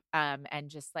up, and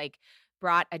just like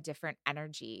brought a different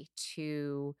energy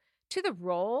to the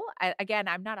role. Again,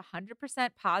 I'm not 100%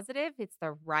 positive it's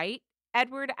the right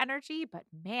Edward energy, but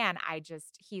man,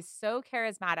 he's so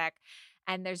charismatic.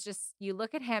 And there's just, you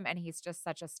look at him and he's just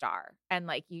such a star. And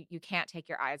like, you can't take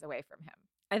your eyes away from him.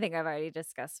 I think I've already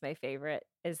discussed my favorite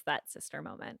is that sister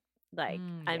moment. Like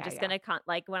I'm Yeah, just yeah. gonna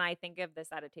like when I think of this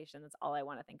adaptation, that's all I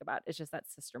want to think about. It's just that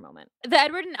sister moment. The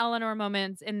Edward and Eleanor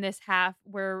moments in this half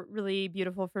were really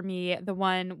beautiful for me. The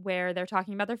one where they're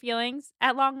talking about their feelings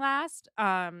at long last.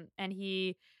 And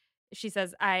she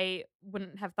says, I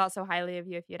wouldn't have thought so highly of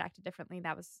you if you had acted differently.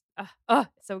 That was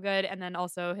so good. And then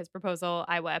also his proposal,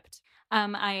 I wept.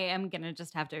 I am gonna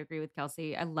just have to agree with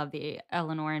Kelsey. I love the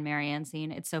Eleanor and Marianne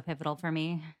scene. It's so pivotal for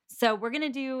me. So we're gonna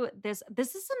do this.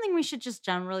 This is something we should just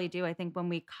generally do, I think, when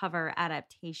we cover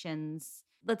adaptations.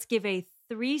 Let's give a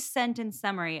 3-sentence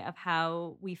summary of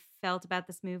how we felt about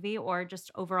this movie, or just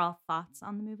overall thoughts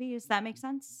on the movie. Does that make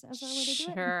sense as a way to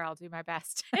do it? Sure, I'll do my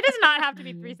best. It does not have to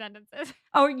be 3 sentences.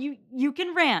 Or you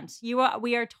can rant.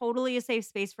 We are totally a safe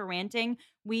space for ranting.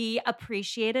 We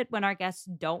appreciate it when our guests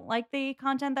don't like the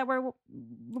content that we're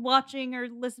watching or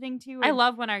listening to. I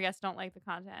love when our guests don't like the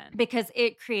content. because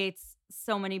it creates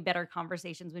so many better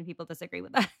conversations when people disagree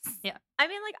with us. Yeah. I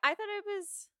mean, like I thought it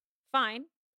was fine.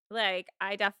 Like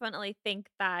I definitely think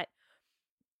that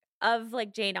of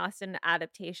like Jane Austen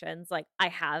adaptations, like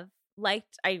I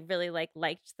really liked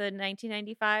the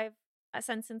 1995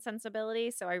 Sense and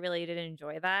Sensibility, so I really did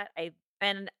enjoy that.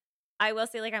 I will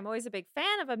say like I'm always a big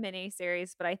fan of a mini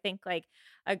series, but I think like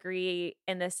agree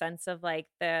in the sense of like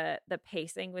the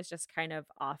pacing was just kind of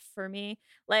off for me.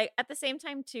 Like at the same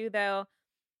time too though,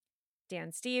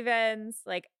 Dan Stevens,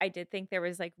 like I did think there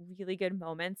was like really good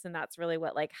moments, and that's really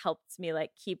what like helped me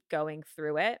like keep going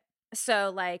through it.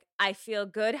 So like I feel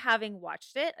good having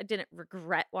watched it. I didn't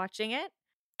regret watching it.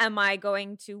 Am I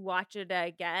going to watch it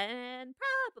again?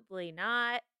 Probably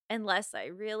not, unless I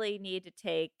really need to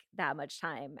take that much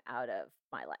time out of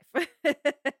my life.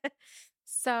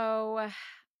 So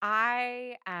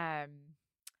I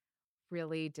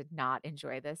really did not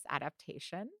enjoy this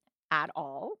adaptation at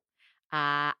all.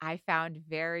 I found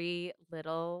very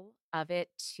little of it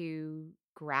to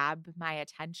grab my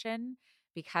attention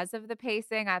because of the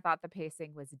pacing. I thought the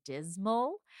pacing was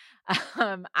dismal.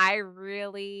 I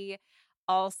really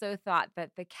also thought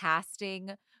that the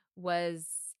casting was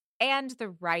and the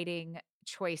writing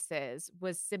choices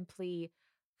was simply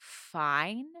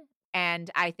fine. And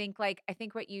I think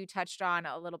what you touched on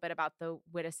a little bit about the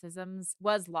witticisms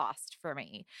was lost for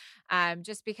me.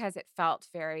 Just because it felt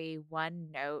very one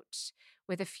note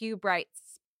with a few bright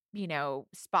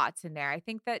spots in there. I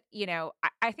think that,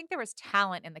 I think there was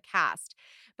talent in the cast,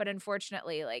 but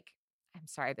unfortunately, like I'm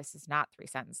sorry, this is not three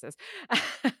sentences.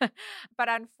 But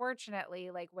unfortunately,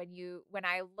 like when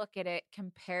I look at it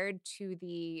compared to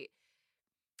the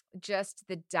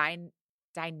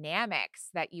dynamics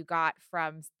that you got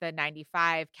from the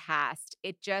 95 cast,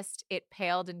 it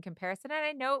paled in comparison. And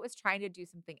I know it was trying to do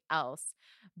something else,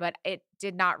 but it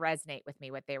did not resonate with me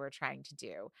what they were trying to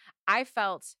do. I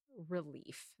felt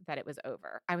relief that it was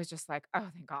over. I was just like, oh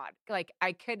thank God. Like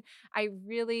I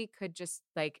really could just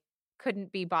like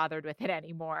couldn't be bothered with it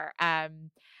anymore. I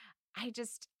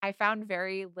found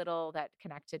very little that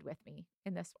connected with me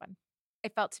in this one.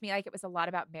 It felt to me like it was a lot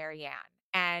about Marianne.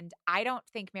 And I don't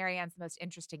think Marianne's the most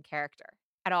interesting character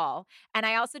at all. And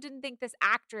I also didn't think this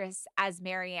actress as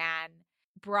Marianne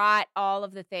brought all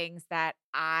of the things that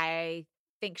I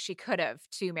think she could have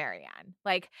to Marianne.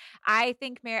 Like I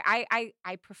think I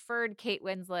preferred Kate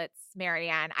Winslet's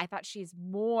Marianne. I thought she's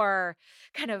more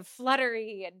kind of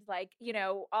fluttery and like,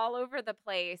 all over the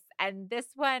place. And this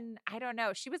one, I don't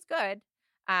know, she was good.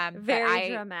 But Very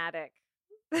dramatic.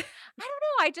 I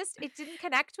don't know. It didn't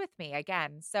connect with me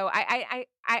again. So I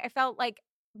felt like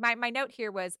my note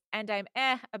here was, and I'm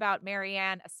about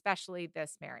Marianne, especially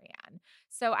this Marianne.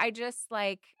 So I just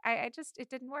like, I just, it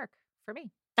didn't work for me.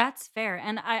 That's fair.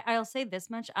 And I'll say this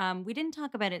much. We didn't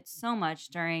talk about it so much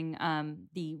during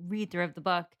the read through of the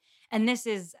book. And this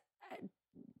is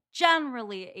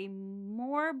generally a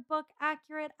more book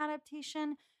accurate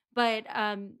adaptation, but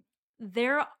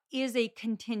there is a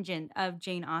contingent of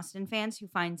Jane Austen fans who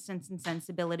find Sense and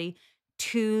Sensibility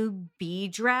to be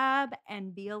drab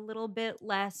and be a little bit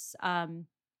less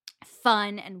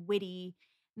fun and witty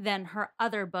than her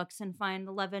other books and find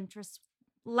the love interest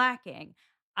lacking.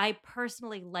 I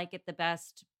personally like it the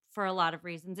best for a lot of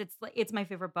reasons. It's my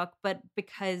favorite book, but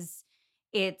because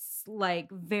it's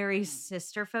like very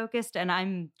sister focused, and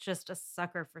I'm just a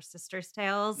sucker for sisters'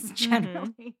 tales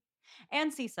generally,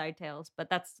 and seaside tales, but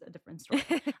that's a different story.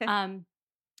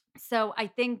 So I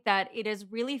think that it is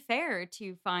really fair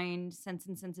to find Sense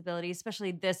and Sensibility,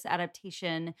 especially this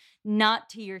adaptation, not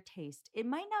to your taste. It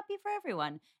might not be for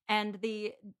everyone. And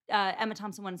the Emma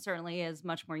Thompson one certainly is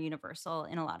much more universal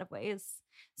in a lot of ways.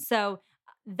 So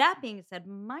that being said,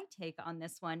 my take on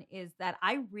this one is that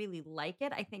I really like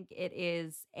it. I think it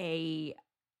is a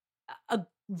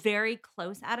very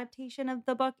close adaptation of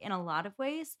the book in a lot of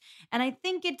ways. And I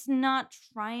think it's not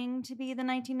trying to be the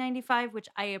 1995, which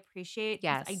I appreciate.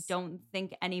 'Cause I Yes. don't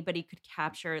think anybody could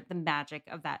capture the magic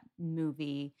of that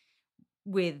movie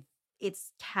with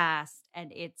its cast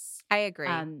and its I agree.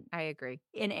 I agree.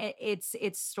 in its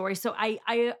story. So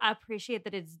I appreciate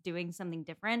that it's doing something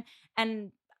different.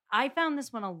 And I found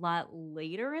this one a lot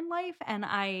later in life, and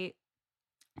I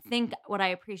think what I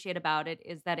appreciate about it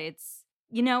is that it's,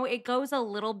 it goes a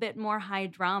little bit more high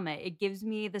drama. It gives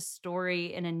me the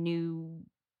story in a new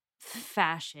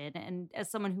fashion. And as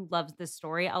someone who loves this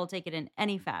story, I'll take it in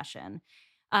any fashion.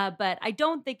 But I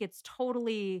don't think it's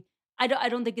totally, I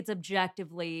don't think it's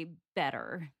objectively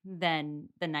better than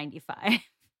the 95.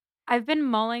 I've been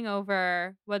mulling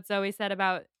over what Zoe said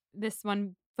about this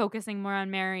one focusing more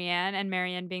on Marianne and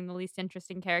Marianne being the least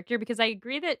interesting character, because I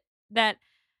agree that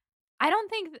I don't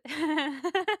think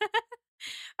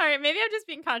all right, maybe I'm just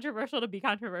being controversial to be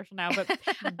controversial now, but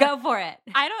Go for it.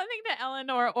 I don't think that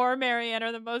Eleanor or Marianne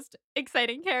are the most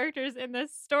exciting characters in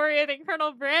this story. I think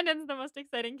Colonel Brandon's the most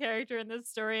exciting character in this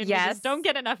story, and we Yes. just don't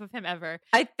get enough of him ever.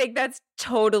 I think that's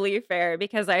totally fair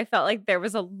because I felt like there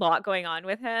was a lot going on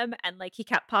with him and like he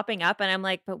kept popping up and I'm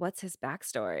like, but what's his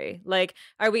backstory? Like,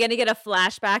 are we going to get a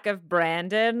flashback of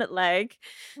Brandon? Like,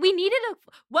 We needed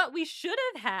what we should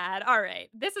have had. All right,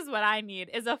 this is what I need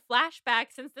is a flashback.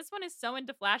 Since this one is so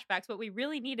into flashbacks, what we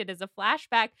really needed is a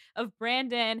flashback of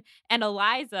Brandon and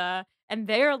Eliza and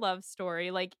their love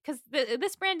story. Like, because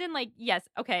this Brandon, like, yes,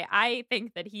 okay, I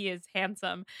think that he is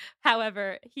handsome.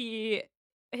 However, he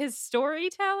his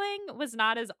storytelling was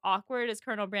not as awkward as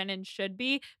Colonel Brandon should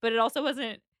be, but it also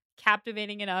wasn't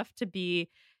captivating enough to be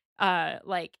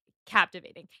like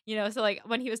captivating. So like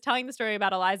when he was telling the story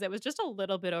about Eliza, it was just a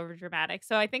little bit over dramatic.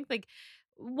 So I think like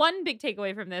one big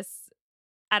takeaway from this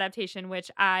adaptation,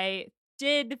 which I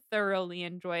did thoroughly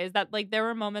enjoy, is that like there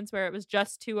were moments where it was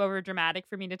just too over dramatic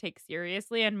for me to take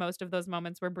seriously, and most of those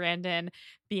moments were Brandon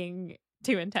being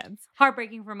too intense.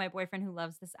 Heartbreaking for my boyfriend who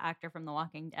loves this actor from The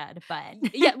Walking Dead,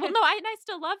 but Yeah, well, no, I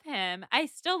still love him. I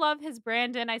still love his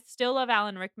Brandon. I still love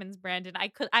Alan Rickman's Brandon.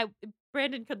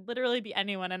 Brandon could literally be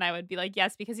anyone, and I would be like,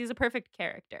 yes, because he's a perfect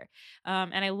character.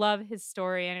 And I love his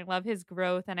story, and I love his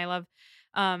growth, and I love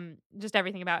just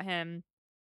everything about him.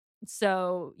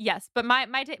 So yes, but my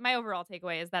overall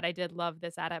takeaway is that I did love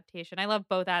this adaptation. I love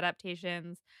both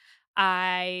adaptations.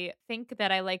 I think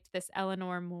that I liked this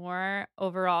Eleanor more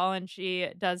overall, and she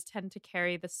does tend to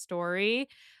carry the story.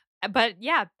 But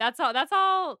yeah, that's all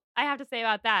I have to say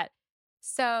about that.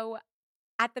 So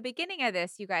at the beginning of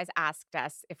this, you guys asked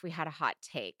us if we had a hot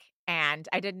take, and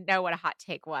I didn't know what a hot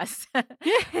take was. But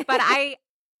I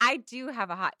do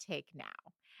have a hot take now.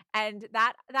 And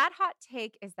that hot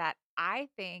take is that I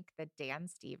think that Dan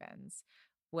Stevens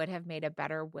would have made a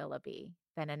better Willoughby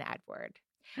than an Edward.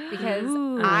 Because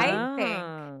I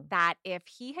think that if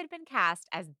he had been cast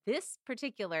as this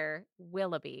particular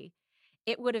Willoughby,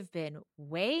 it would have been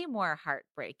way more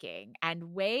heartbreaking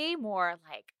and way more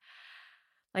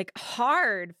like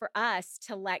hard for us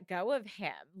to let go of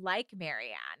him, like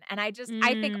Marianne. And I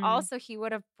think also he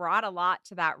would have brought a lot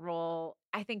to that role.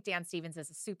 I think Dan Stevens is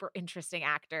a super interesting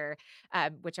actor,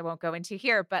 which I won't go into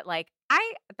here, but like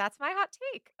that's my hot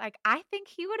take. Like I think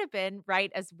he would have been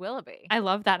right as Willoughby. I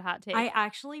love that hot take. I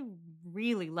actually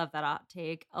really love that hot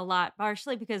take a lot,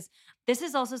 partially because this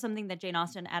is also something that Jane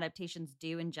Austen adaptations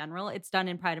do in general. It's done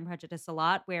in Pride and Prejudice a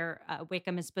lot, where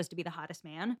Wickham is supposed to be the hottest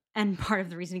man. And part of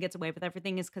the reason he gets away with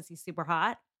everything is because he's super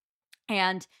hot.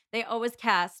 And they always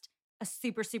cast a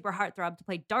super, super heartthrob to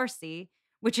play Darcy,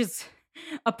 which is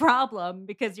a problem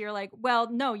because you're like, well,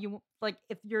 no, you like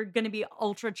if you're going to be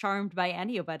ultra charmed by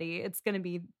anybody, it's going to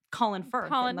be Colin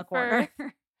Firth in the corner.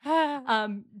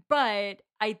 But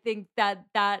I think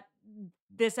that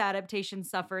this adaptation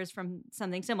suffers from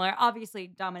something similar. Obviously,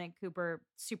 Dominic Cooper,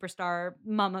 superstar,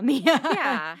 Mamma Mia.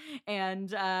 Yeah.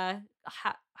 And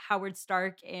Howard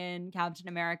Stark in Captain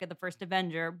America, the First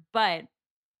Avenger. But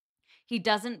he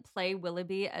doesn't play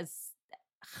Willoughby as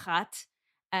hot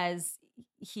as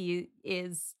he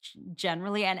is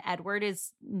generally, and Edward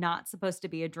is not supposed to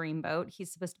be a dreamboat.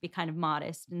 He's supposed to be kind of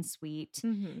modest and sweet.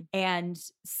 Mm-hmm. And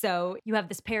so you have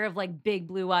this pair of like big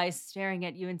blue eyes staring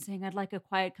at you and saying, I'd like a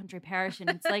quiet country parish. And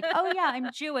it's like, oh yeah, I'm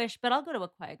Jewish, but I'll go to a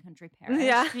quiet country parish.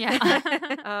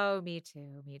 Yeah. Oh, me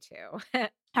too. All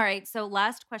right. So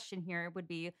last question here would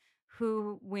be,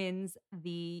 who wins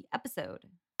the episode?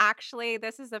 Actually,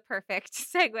 this is a perfect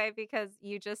segue because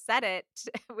you just said it,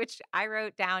 which I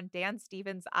wrote down Dan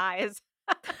Stevens' eyes.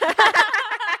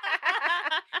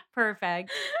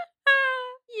 Perfect.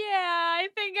 Yeah, I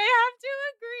think I have to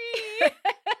agree.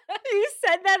 You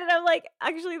said that, and I'm like,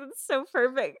 actually, that's so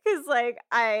perfect because, like,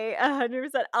 I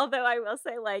 100%. Although I will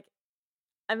say, like,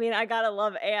 I mean, I gotta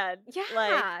love Anne. Yeah,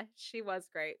 like, she was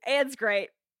great. Anne's great.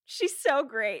 She's so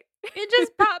great. It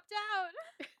just popped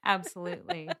out.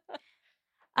 Absolutely.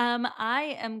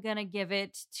 I am going to give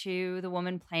it to the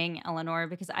woman playing Eleanor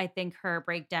because I think her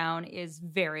breakdown is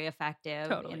very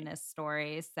effective in this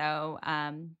story. So,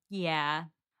 yeah.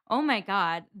 Oh my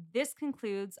God. This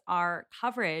concludes our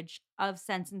coverage of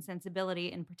Sense and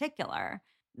Sensibility in particular.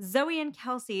 Zoe and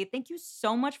Kelsey, thank you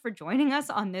so much for joining us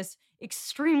on this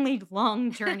extremely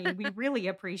long journey. We really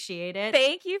appreciate it.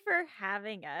 Thank you for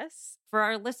having us. For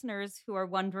our listeners who are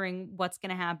wondering what's going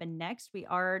to happen next, we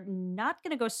are not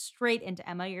going to go straight into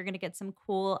Emma. You're going to get some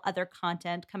cool other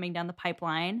content coming down the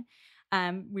pipeline.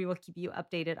 We will keep you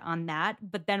updated on that.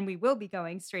 But then we will be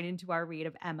going straight into our read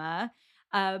of Emma.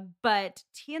 But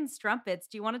Tea and Strumpets,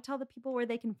 do you want to tell the people where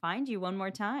they can find you one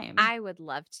more time? I would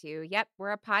love to. Yep,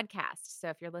 we're a podcast. So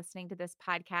if you're listening to this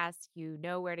podcast, you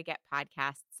know where to get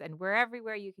podcasts, and we're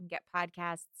everywhere you can get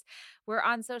podcasts. We're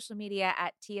on social media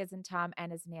at T as in Tom,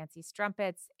 N as Nancy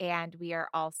Strumpets, and we've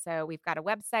got a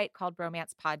website called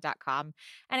romancepod.com.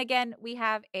 And again, we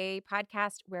have a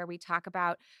podcast where we talk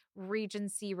about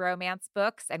Regency romance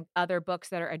books and other books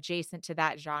that are adjacent to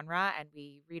that genre, and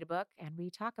we read a book and we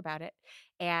talk about it,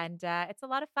 and it's a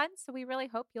lot of fun, so we really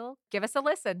hope you'll give us a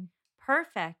listen.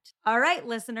 Perfect. All right,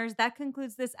 listeners, that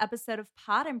concludes this episode of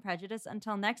Pod and Prejudice.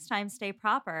 Until next time, stay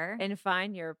proper And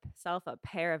find yourself a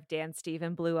pair of Dan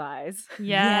Stevens blue eyes.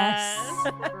 Yes.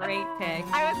 Great pick.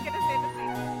 I was gonna say the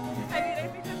same thing. I mean, I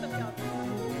think that's what we all do.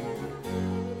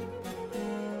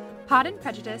 Pod and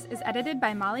Prejudice is edited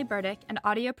by Molly Burdick and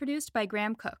audio produced by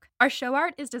Graham Cook. Our show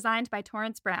art is designed by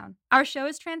Torrance Brown. Our show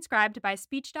is transcribed by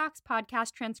SpeechDocs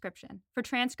Podcast Transcription. For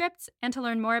transcripts and to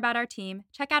learn more about our team,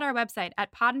 check out our website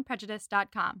at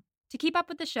podandprejudice.com. To keep up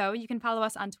with the show, you can follow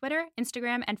us on Twitter,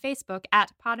 Instagram, and Facebook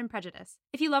at Pod and Prejudice.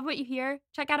 If you love what you hear,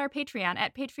 check out our Patreon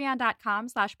at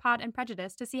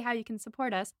patreon.com/podandprejudice to see how you can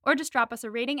support us, or just drop us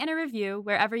a rating and a review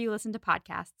wherever you listen to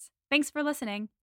podcasts. Thanks for listening.